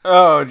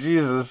 Oh,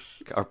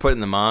 Jesus. Or putting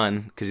them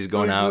on because he's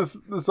going out.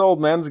 This old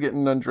man's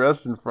getting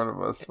undressed in front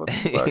of us. What the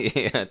fuck?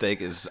 Yeah,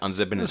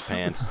 unzipping his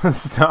pants.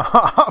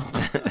 Stop.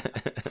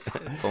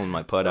 Pulling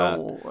my putt out.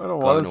 I don't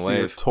want to see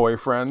your toy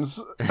friends.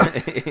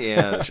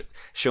 Yeah,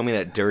 show me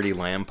that dirty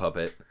lamb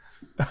puppet.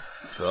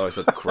 They always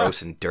look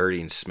gross and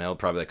dirty and smell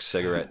probably like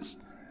cigarettes.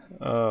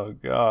 Oh,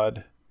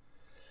 God.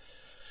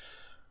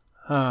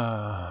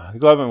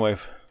 Glove and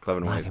wave. Glove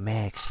and wave. Mike and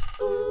Max.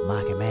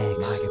 Mike and Max.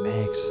 Mike and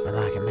Max. The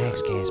Mike and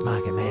Max cast.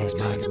 Mike and Max.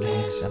 Mike and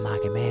Max. The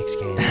Mike and Max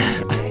cast.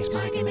 Mike and Max.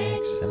 Mike and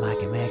Max. The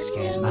Mike and Max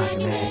cast. Mike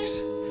and Max.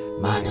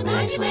 Mike and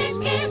Max. Mike and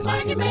Max.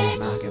 Mike and Max.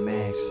 Mike and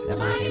Max. The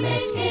Mike and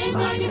Max cast.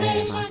 Mike and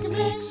Max. Mike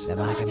and Max. The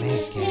Mike and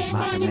Max cast.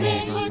 Mike and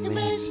Max. Mike and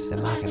Max. The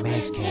Mike and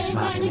Max cast.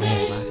 Mike and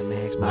Max. Mike and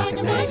Max. Mike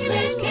and Max.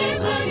 Max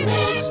cast. Mike and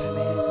Max.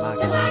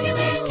 Mike and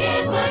Max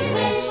cast. Mike and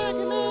Max.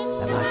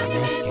 The Mike and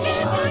Max cast. Mike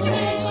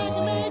and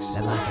Max.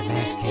 The Mike and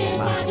Max cast.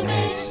 Mike and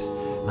Max.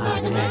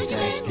 Mike and Max.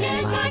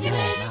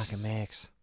 Mike and Max.